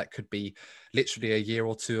feel that could be literally a year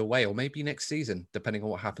or two away, or maybe next season, depending on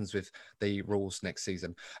what happens with the rules next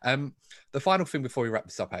season. The final thing before we wrap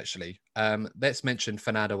this up, actually, let's mention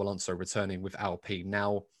Fernando Alonso returning with Alpine.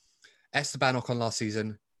 Now, Esteban Ocon last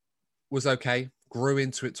season was okay, grew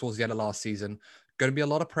into it towards the end of last season. Going to be a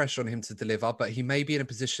lot of pressure on him to deliver, but he may be in a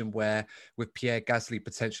position where, with Pierre Gasly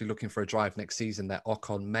potentially looking for a drive next season, that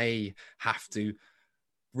Ocon may have to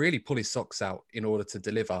really pull his socks out in order to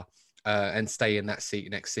deliver and stay in that seat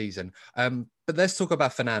next season. But let's talk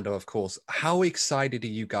about Fernando, of course. How excited are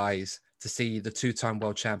you guys to see the two-time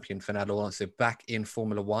world champion Fernando Alonso back in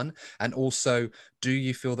Formula One? And also, do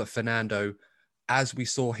you feel that Fernando, as we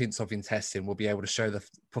saw hints of in testing, will be able to show the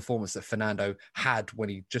performance that Fernando had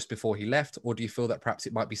just before he left? Or do you feel that perhaps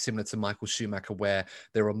it might be similar to Michael Schumacher, where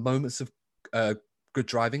there are moments of good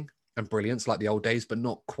driving and brilliance like the old days, but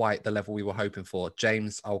not quite the level we were hoping for?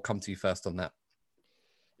 James, I'll come to you first on that.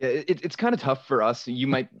 Yeah, it's kind of tough for us. You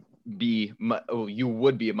would be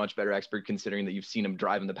a much better expert considering that you've seen him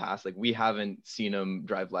drive in the past. Like, we haven't seen him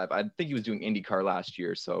drive live. I think he was doing IndyCar last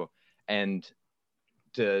year. So, and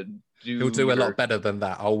he'll do a lot better than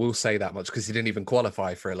that. I will say that much, because he didn't even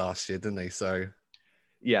qualify for it last year, didn't he? So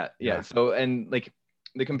yeah. So, and like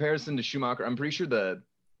the comparison to Schumacher, I'm pretty sure the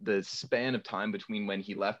span of time between when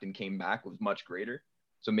he left and came back was much greater.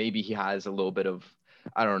 So maybe he has a little bit of,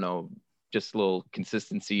 I don't know, just little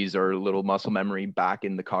consistencies or a little muscle memory back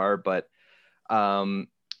in the car. But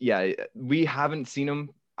we haven't seen him.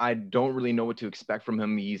 I don't really know what to expect from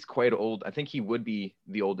him. He's quite old. I think he would be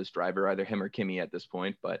the oldest driver, either him or Kimi at this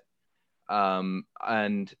point. But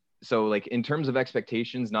and so, like, in terms of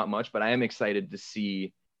expectations, not much, but I am excited to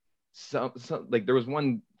see some like, there was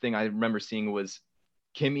one thing I remember seeing was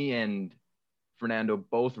Kimi and Fernando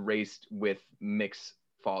both raced with Mick's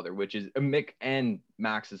father, which is Mick and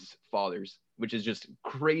Max's fathers, which is just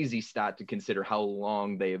crazy stat to consider how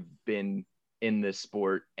long they have been in this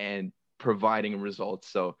sport and providing results.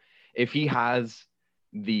 So if he has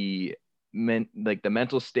the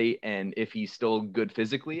mental state, and if he's still good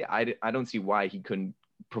physically, I don't see why he couldn't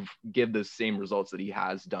give the same results that he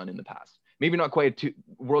has done in the past. Maybe not quite a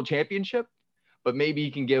world championship, but maybe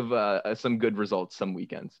he can give some good results some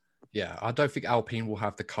weekends. Yeah, I don't think Alpine will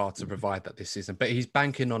have the car to provide that this season, but he's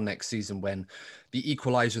banking on next season when the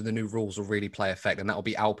equalizer and the new rules will really play effect, and that will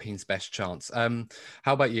be Alpine's best chance. How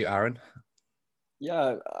about you, Aaron?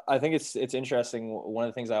 Yeah, I think it's interesting. One of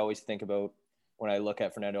the things I always think about when I look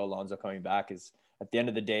at Fernando Alonso coming back is, at the end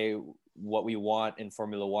of the day, what we want in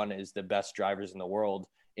Formula One is the best drivers in the world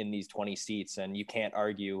in these 20 seats. And you can't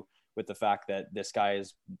argue with the fact that this guy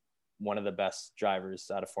is one of the best drivers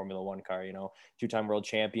out of Formula One car, two-time world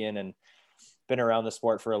champion and been around the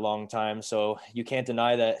sport for a long time. So you can't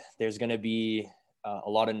deny that there's going to be a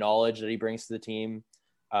lot of knowledge that he brings to the team.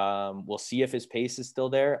 We'll see if his pace is still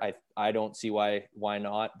there. I don't see why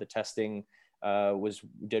not. The testing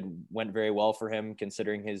went very well for him,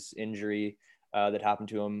 considering his injury that happened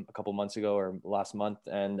to him a couple months ago or last month.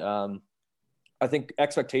 And I think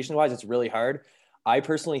expectation wise, it's really hard. I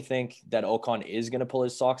personally think that Ocon is going to pull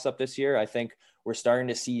his socks up this year. I think we're starting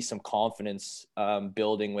to see some confidence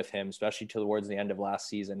building with him, especially towards the end of last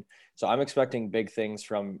season. So I'm expecting big things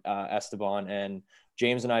from Esteban, and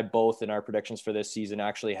James and I both in our predictions for this season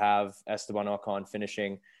actually have Esteban Ocon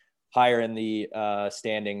finishing higher in the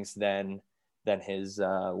standings than his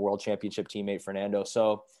world championship teammate Fernando.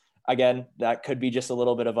 So again, that could be just a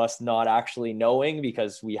little bit of us not actually knowing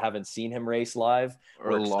because we haven't seen him race live.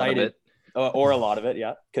 Or a lot of it. Or a lot of it,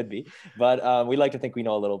 yeah, could be. But we like to think we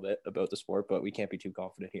know a little bit about the sport, but we can't be too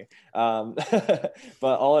confident here. But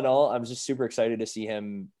all in all, I'm just super excited to see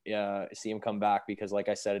him come back, because, like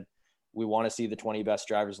I said, we want to see the 20 best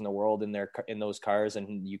drivers in the world in those cars,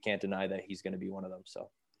 and you can't deny that he's going to be one of them. So,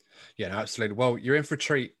 Yeah, no, absolutely. Well, you're in for a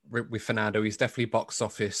treat with Fernando. He's definitely box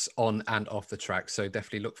office on and off the track. So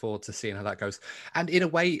definitely look forward to seeing how that goes. And in a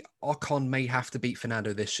way, Ocon may have to beat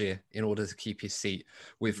Fernando this year in order to keep his seat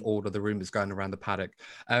with all of the rumors going around the paddock.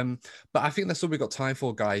 But I think that's all we've got time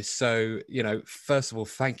for, guys. So, first of all,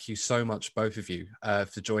 thank you so much, both of you,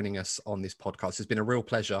 for joining us on this podcast. It's been a real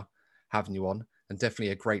pleasure having you on, and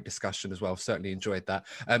definitely a great discussion as well. Certainly enjoyed that.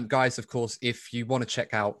 Guys, of course, if you want to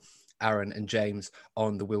check out Aaron and James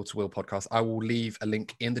on the Wheel to Wheel podcast, I will leave a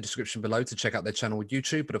link in the description below to check out their channel on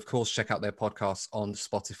YouTube, but of course check out their podcasts on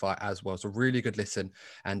Spotify as well. It's a really good listen,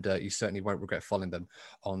 and you certainly won't regret following them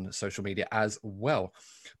on social media as well.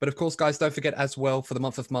 But of course, guys, don't forget as well, for the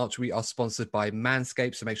month of March, we are sponsored by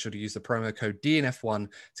Manscaped, so make sure to use the promo code DNF1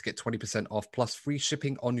 to get 20% off plus free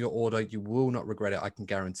shipping on your order. You will not regret it, I can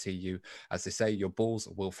guarantee you. As they say, your balls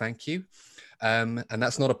will thank you. And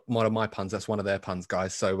that's not one of my puns, that's one of their puns,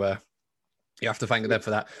 guys. So you have to thank them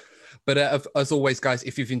for that. But as always, guys,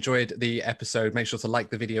 if you've enjoyed the episode, make sure to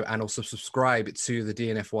like the video and also subscribe to the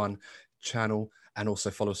DNF1 channel, and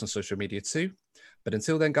also follow us on social media too. But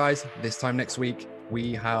until then, guys, this time next week,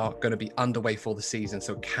 we are going to be underway for the season,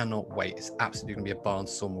 so cannot wait. It's absolutely going to be a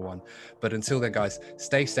barnstormer one. But until then, guys,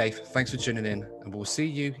 stay safe. Thanks for tuning in, and we'll see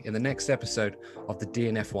you in the next episode of the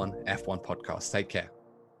DNF1 F1 podcast. Take care.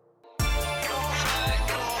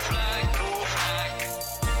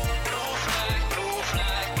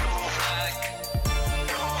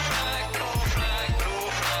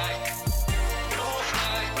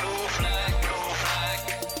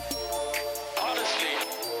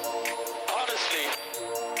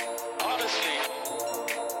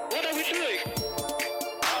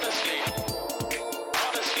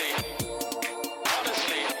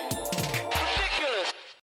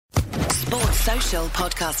 Social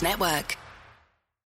Podcast Network.